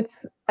and it's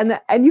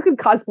and you can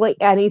cosplay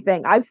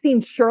anything. I've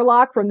seen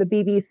Sherlock from the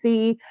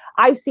BBC.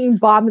 I've seen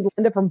Bob and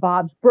Linda from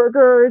Bob's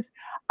Burgers.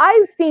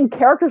 I've seen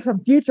characters from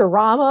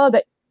Futurama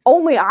that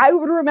only I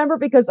would remember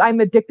because I'm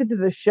addicted to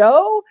the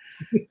show.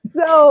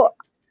 So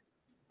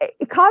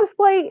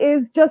cosplay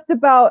is just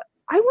about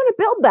I want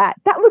to build that.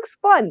 That looks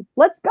fun.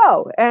 Let's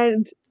go.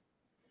 And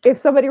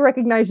if somebody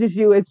recognizes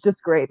you, it's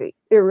just gravy.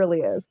 It really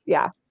is.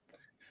 Yeah.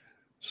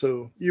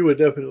 So you would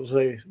definitely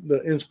say the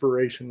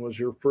inspiration was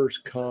your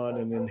first con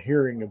and then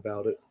hearing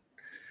about it.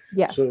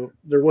 Yes. So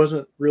there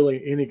wasn't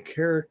really any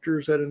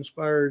characters that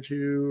inspired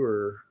you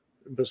or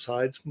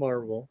besides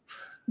Marvel.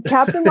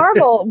 Captain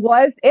Marvel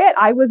was it.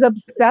 I was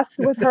obsessed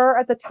with her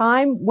at the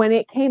time when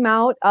it came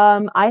out.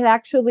 I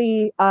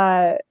actually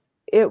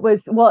it was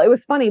it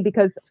was funny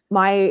because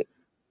my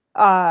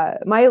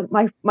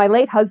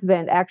late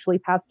husband actually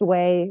passed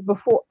away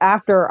before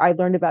after I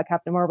learned about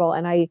Captain Marvel,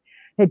 and I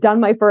had done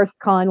my first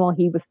con while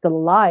he was still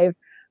alive.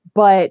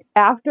 But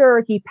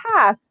after he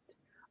passed,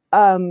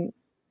 um,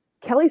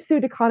 Kelly Sue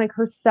DeConnick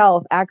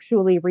herself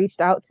actually reached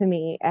out to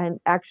me and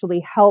actually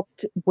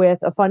helped with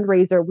a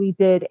fundraiser. We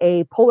did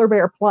a polar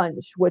bear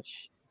plunge,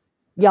 which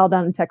y'all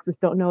down in Texas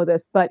don't know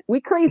this, but we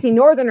crazy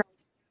northerners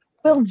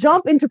will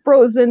jump into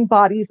frozen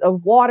bodies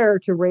of water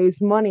to raise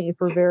money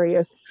for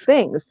various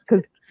things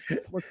because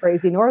we're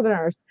crazy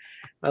northerners.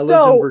 I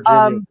lived in So,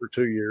 Virginia for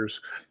 2 years.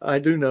 I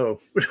do know.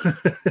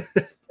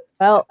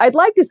 well, I'd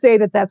like to say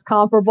that that's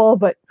comparable,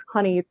 but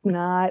honey, it's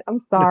not. I'm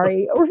No.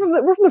 sorry. We're from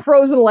the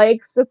frozen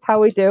lakes. That's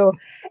how we do.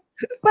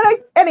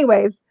 But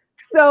anyways,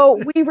 so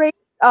we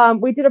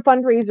did a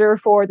fundraiser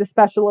for the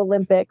Special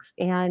Olympics,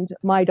 and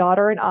my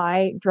daughter and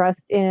I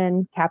dressed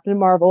in Captain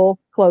Marvel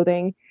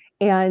clothing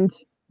and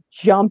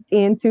jumped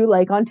into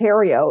Lake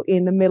Ontario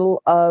in the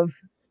middle of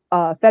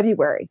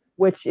February,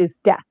 which is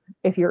death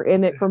if you're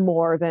in it for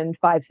more than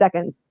 5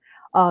 seconds.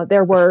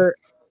 There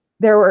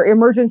were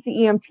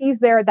emergency EMTs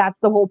there. That's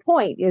the whole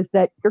point is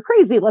that you're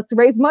crazy. Let's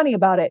raise money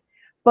about it.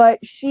 But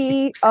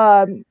she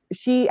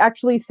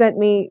actually sent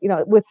me,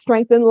 with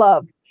strength and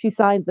love. She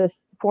signed this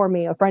for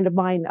me. A friend of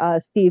mine,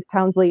 Steve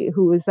Townsley,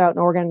 who is out in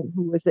Oregon,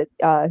 who's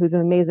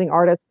an amazing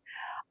artist,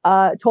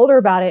 told her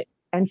about it,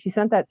 and she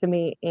sent that to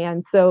me.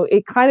 And so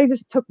it kind of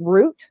just took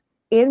root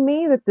in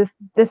me that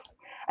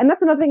and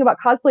that's another thing about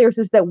cosplayers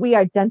is that we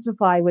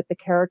identify with the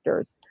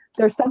characters.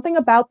 There's something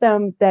about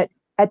them that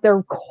at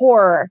their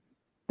core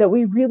that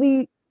we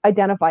really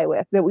identify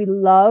with, that we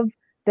love,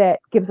 that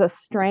gives us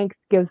strength,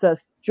 gives us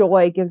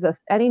joy, gives us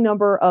any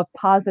number of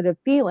positive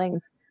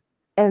feelings.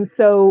 And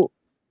so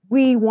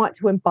we want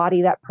to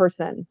embody that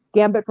person.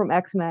 Gambit from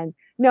X-Men.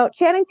 No,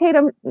 Channing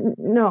Tatum.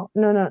 No,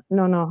 no, no,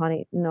 no, no,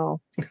 honey. No,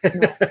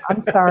 no.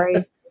 I'm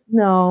sorry.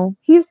 No,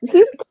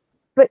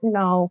 but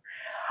no.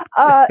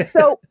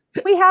 So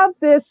we have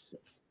this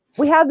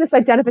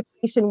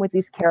identification with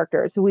these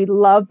characters. We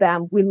love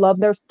them. We love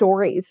their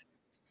stories.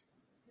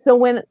 So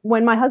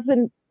when my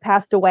husband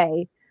passed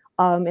away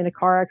in a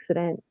car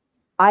accident,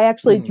 I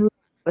actually Hmm. drew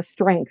the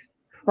strength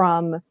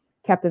from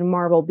Captain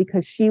Marvel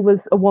because she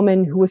was a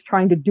woman who was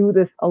trying to do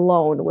this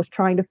alone, was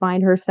trying to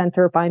find her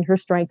center, find her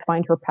strength,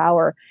 find her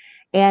power,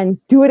 and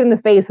do it in the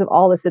face of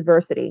all this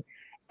adversity.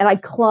 And I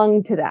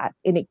clung to that,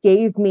 and it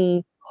gave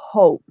me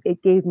hope.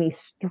 It gave me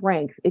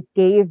strength. It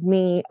gave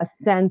me a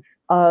sense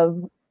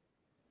of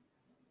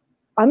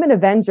I'm an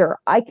Avenger.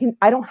 I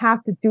don't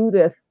have to do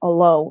this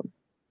alone.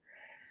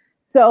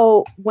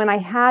 So when I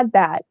had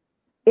that,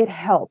 it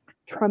helped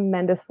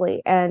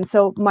tremendously. And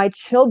so my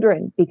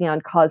children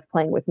began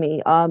cosplaying with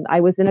me. I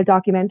was in a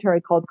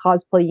documentary called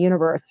Cosplay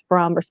Universe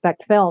from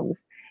Respect Films,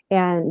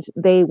 and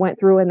they went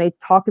through and they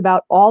talked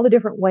about all the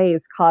different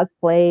ways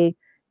cosplay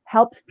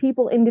helps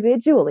people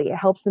individually. It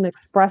helps them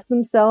express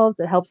themselves.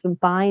 It helps them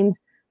find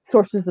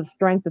sources of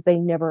strength that they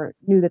never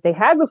knew that they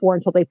had before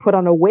until they put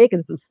on a wig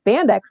and some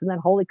spandex, and then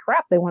holy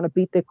crap, they want to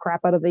beat the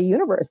crap out of the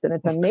universe, and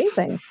it's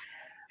amazing.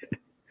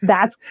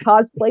 That's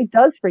what cosplay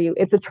does for you.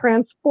 It's a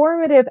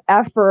transformative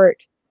effort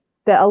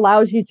that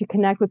allows you to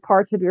connect with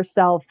parts of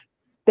yourself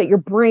that your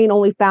brain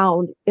only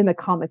found in the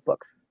comic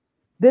books.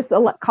 This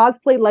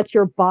cosplay lets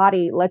your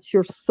body, lets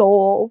your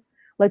soul,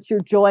 lets your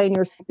joy and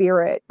your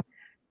spirit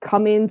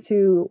come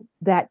into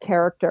that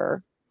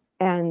character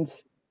and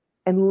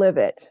live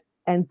it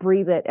and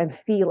breathe it and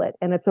feel it.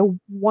 And it's a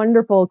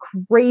wonderful,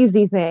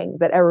 crazy thing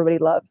that everybody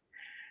loves.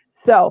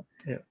 So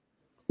Yeah.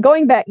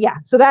 Going back, yeah.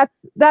 So that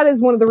is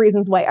one of the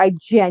reasons why I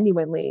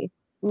genuinely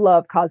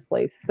love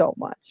cosplay so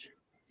much.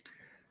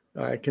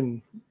 I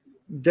can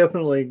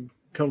definitely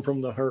come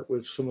from the heart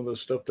with some of the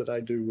stuff that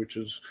I do, which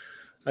is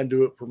I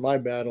do it for my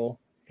battle.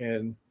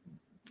 And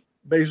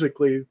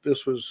basically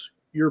this was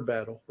your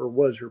battle or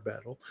was your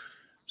battle.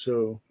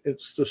 So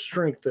it's the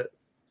strength that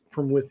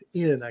from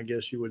within, I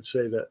guess you would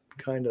say, that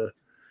kind of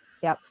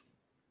Yep.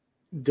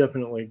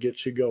 definitely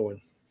gets you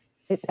going.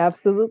 It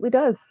absolutely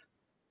does.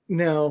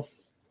 Now,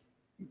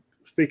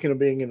 speaking of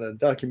being in a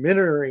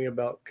documentary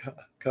about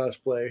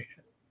cosplay,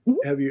 Mhm.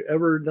 have you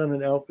ever done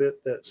an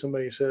outfit that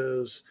somebody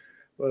says,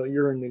 well,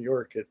 you're in New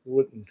York, it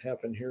wouldn't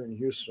happen here in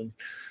Houston?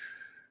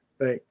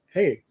 Like,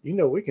 hey,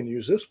 we can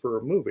use this for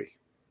a movie.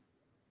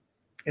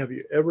 Have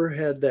you ever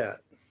had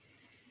that?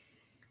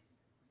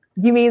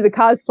 You mean the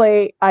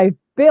cosplay I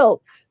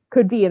built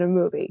could be in a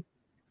movie?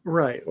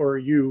 Right. Or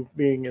you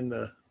being in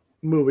the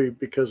movie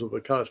because of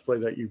a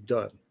cosplay that you've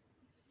done?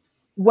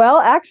 Well,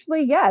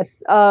 actually, yes.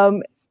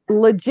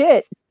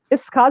 Legit,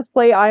 this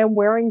cosplay I am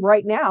wearing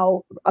right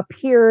now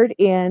appeared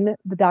in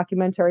the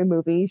documentary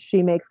movie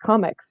She Makes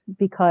Comics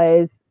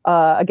because,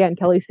 again,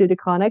 Kelly Sue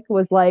DeConnick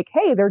was like,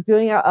 hey, they're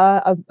doing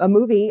a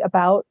movie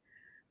about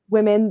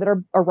women that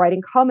are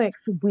writing comics.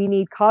 We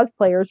need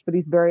cosplayers for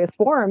these various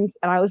forms.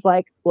 And I was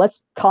like, let's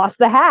toss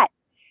the hat.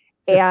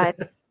 And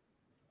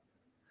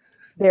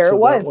there it So that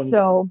was. one,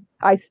 So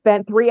I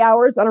spent 3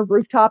 hours on a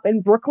rooftop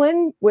in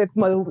Brooklyn with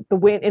the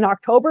wind in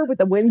October, with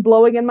the wind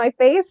blowing in my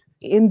face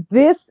in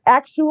this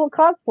actual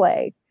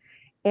cosplay.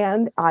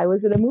 And I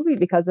was in a movie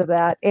because of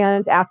that.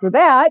 And after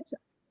that,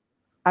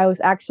 I was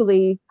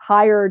actually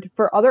hired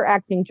for other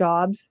acting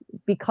jobs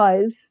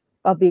because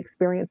of the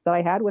experience that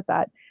I had with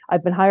that.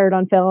 I've been hired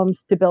on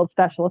films to build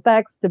special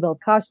effects, to build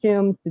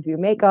costumes, to do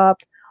makeup,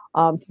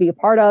 to be a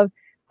part of.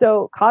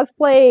 So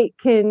cosplay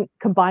can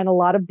combine a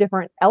lot of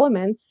different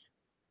elements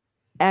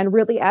and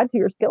really add to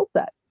your skill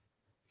set.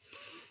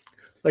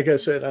 like I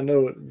said, I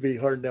know it would be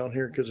hard down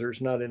here because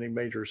there's not any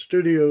major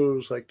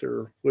studios like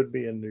there would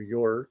be in New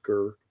York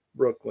or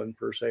Brooklyn,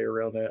 per se,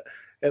 around that.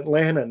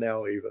 Atlanta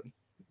now, even.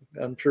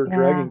 I'm sure Yeah.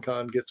 Dragon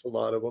Con gets a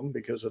lot of them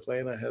because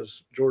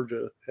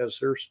Georgia has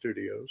their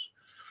studios.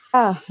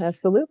 Yeah,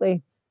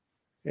 absolutely.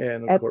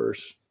 And of At,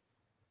 course,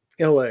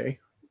 LA,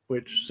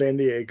 which San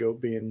Diego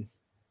being,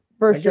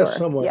 for I guess, sure.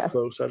 somewhat Yes.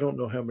 close. I don't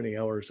know how many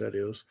hours that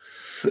is.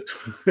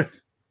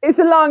 It's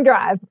a long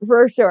drive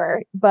for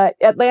sure. But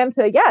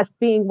Atlanta, yes,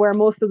 being where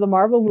most of the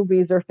Marvel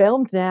movies are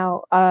filmed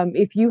now,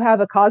 if you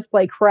have a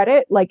cosplay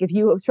credit, like if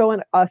you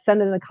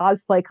send in a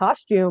cosplay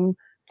costume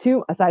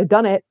to, as I've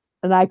done it,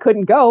 and I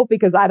couldn't go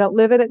because I don't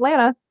live in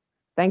Atlanta,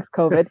 thanks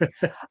COVID.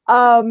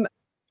 Um,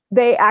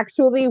 they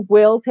actually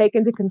will take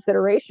into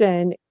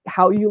consideration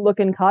how you look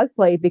in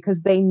cosplay because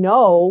they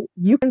know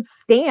you can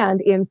stand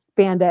in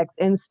spandex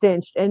and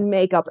cinched and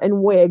makeup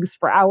and wigs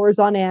for hours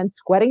on end,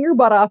 sweating your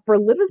butt off for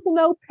little to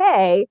no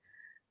pay,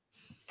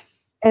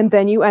 and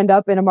then you end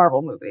up in a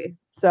Marvel movie.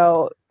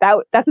 So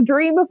that's a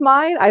dream of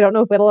mine. I don't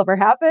know if it'll ever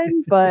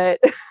happen, but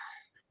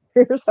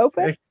here's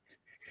hoping. Hey,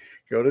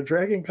 go to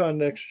Dragon Con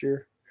next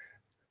year.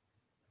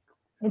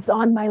 It's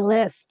on my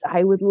list.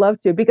 I would love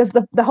to because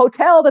the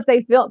hotel that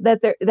they feel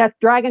that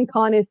Dragon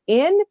Con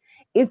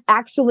is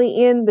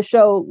actually in the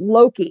show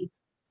Loki,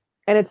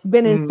 and it's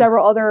been in Mm,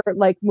 several other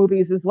like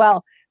movies as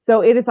well.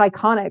 So it is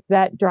iconic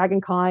that Dragon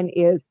Con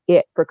is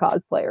it for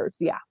cosplayers.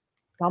 Yeah,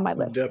 it's on my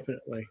list.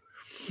 definitely.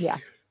 Yeah.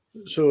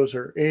 So, is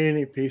there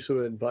any piece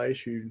of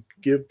advice you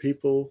give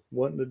people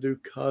wanting to do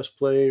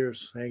cosplay or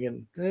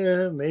saying,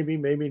 maybe,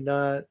 maybe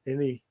not?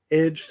 Any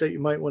edge that you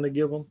might want to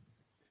give them?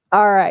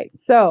 All right.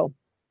 So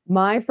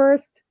my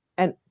first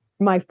and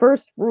my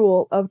first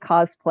rule of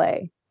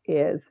cosplay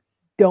is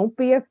don't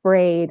be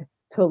afraid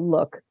to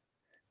look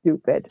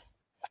stupid.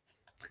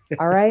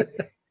 All right.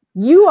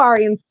 You are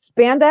in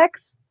spandex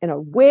in a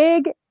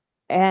wig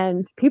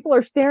and people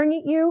are staring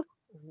at you.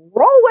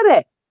 Roll with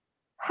it.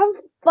 Have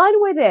fun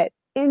with it.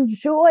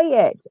 Enjoy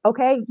it.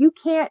 Okay. You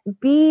can't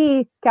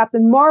be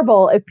Captain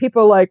Marvel if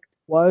people are like,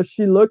 why is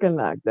she looking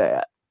like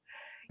that?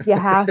 You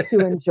have to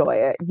enjoy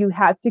it. You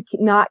have to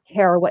not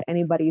care what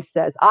anybody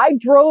says. I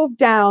drove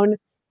down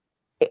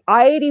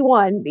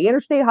I-81, the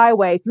interstate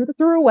highway, through the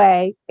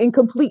throughway in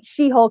complete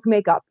She-Hulk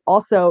makeup,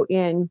 also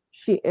in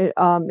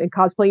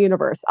Cosplay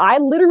Universe. I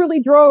literally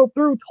drove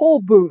through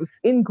toll booths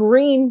in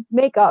green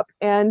makeup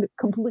and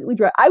completely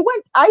dressed.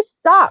 I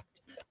stopped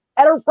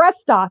at a rest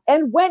stop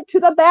and went to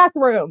the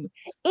bathroom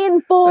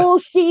in full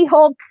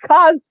She-Hulk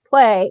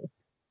cosplay.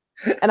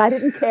 And I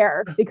didn't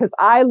care because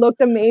I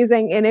looked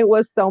amazing and it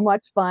was so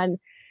much fun.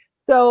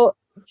 So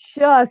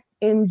just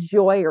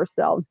enjoy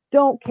yourselves.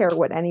 Don't care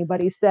what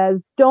anybody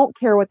says. Don't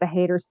care what the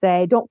haters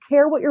say. Don't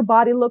care what your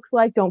body looks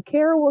like. Don't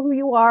care who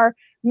you are,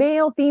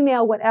 male,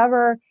 female,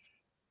 whatever.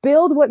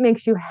 Build what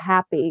makes you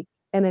happy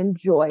and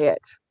enjoy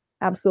it.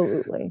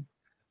 Absolutely.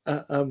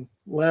 I'm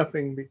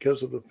laughing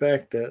because of the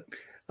fact that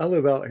I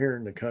live out here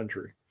in the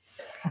country.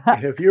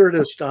 And if you were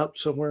to stop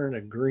somewhere in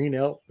a green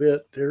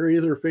outfit, they're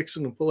either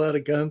fixing to pull out a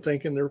gun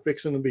thinking they're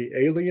fixing to be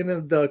alien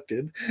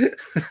abducted,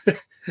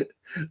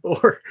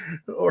 or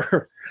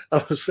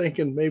I was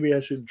thinking maybe I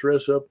should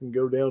dress up and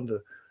go down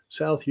to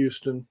South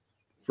Houston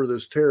for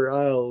this Terror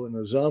Isle in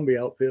a zombie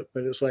outfit,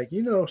 but it's like,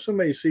 if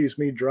somebody sees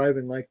me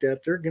driving like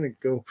that, they're going to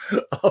go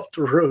off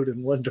the road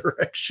in one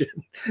direction.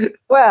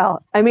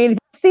 Well, I mean, if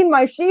you've seen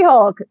my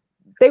She-Hulk,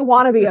 they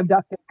want to be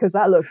abducted because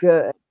I look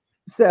good.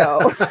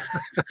 So,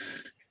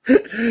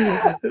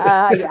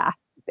 yeah.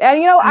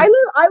 And I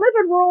live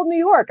in rural New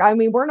York. I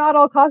mean, we're not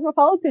all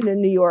cosmopolitan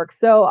in New York.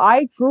 So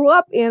I grew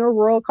up in a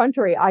rural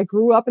country. I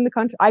grew up in the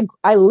country.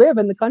 I live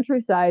in the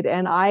countryside,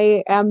 and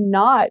I am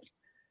not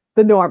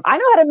the norm. I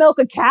know how to milk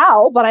a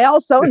cow, but I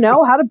also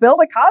know how to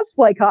build a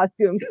cosplay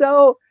costume.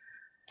 So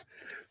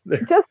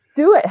just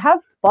do it. Have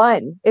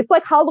fun. It's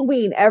like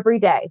Halloween every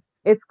day.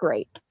 It's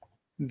great.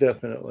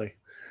 Definitely.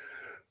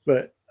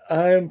 But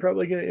I am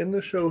probably going to end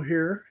the show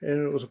here,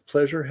 and it was a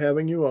pleasure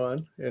having you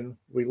on, and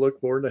we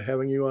look forward to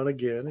having you on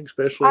again,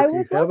 especially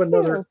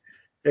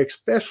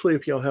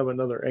if you'll have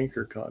another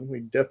AnchorCon.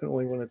 We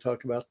definitely want to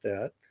talk about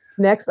that.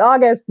 Next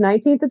August,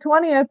 19th to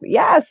 20th.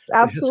 Yes,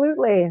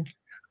 absolutely.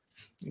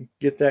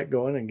 Get that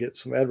going and get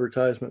some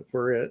advertisement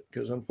for it,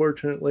 because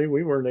unfortunately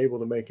we weren't able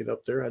to make it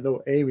up there. I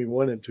know Amy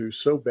wanted to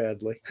so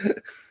badly.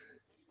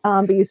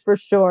 Zombies for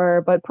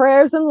sure, but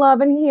prayers and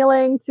love and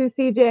healing to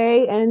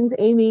CJ and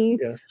Amy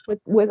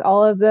with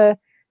all of the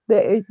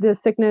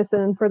sickness,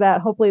 and for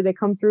that, hopefully they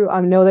come through.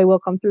 I know they will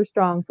come through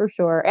strong for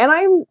sure. And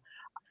I'm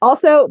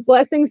also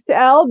blessings to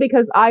Elle,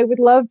 because I would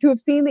love to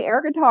have seen the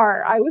air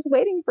guitar. I was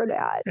waiting for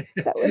that.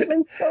 That would have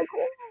been so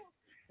cool.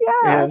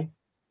 Yeah. And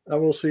I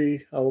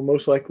will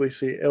most likely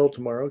see Elle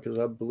tomorrow, because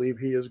I believe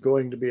he is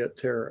going to be at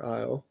Terror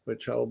Isle,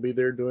 which I'll be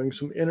there doing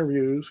some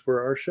interviews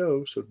for our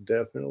show. So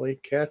definitely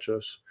catch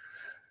us.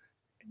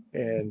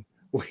 And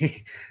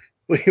we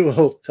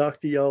will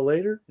talk to y'all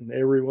later, and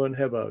everyone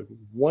have a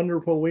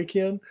wonderful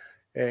weekend,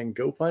 and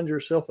go find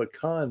yourself a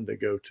con to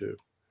go to.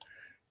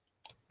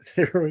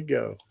 There we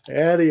go.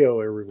 Adio, everyone.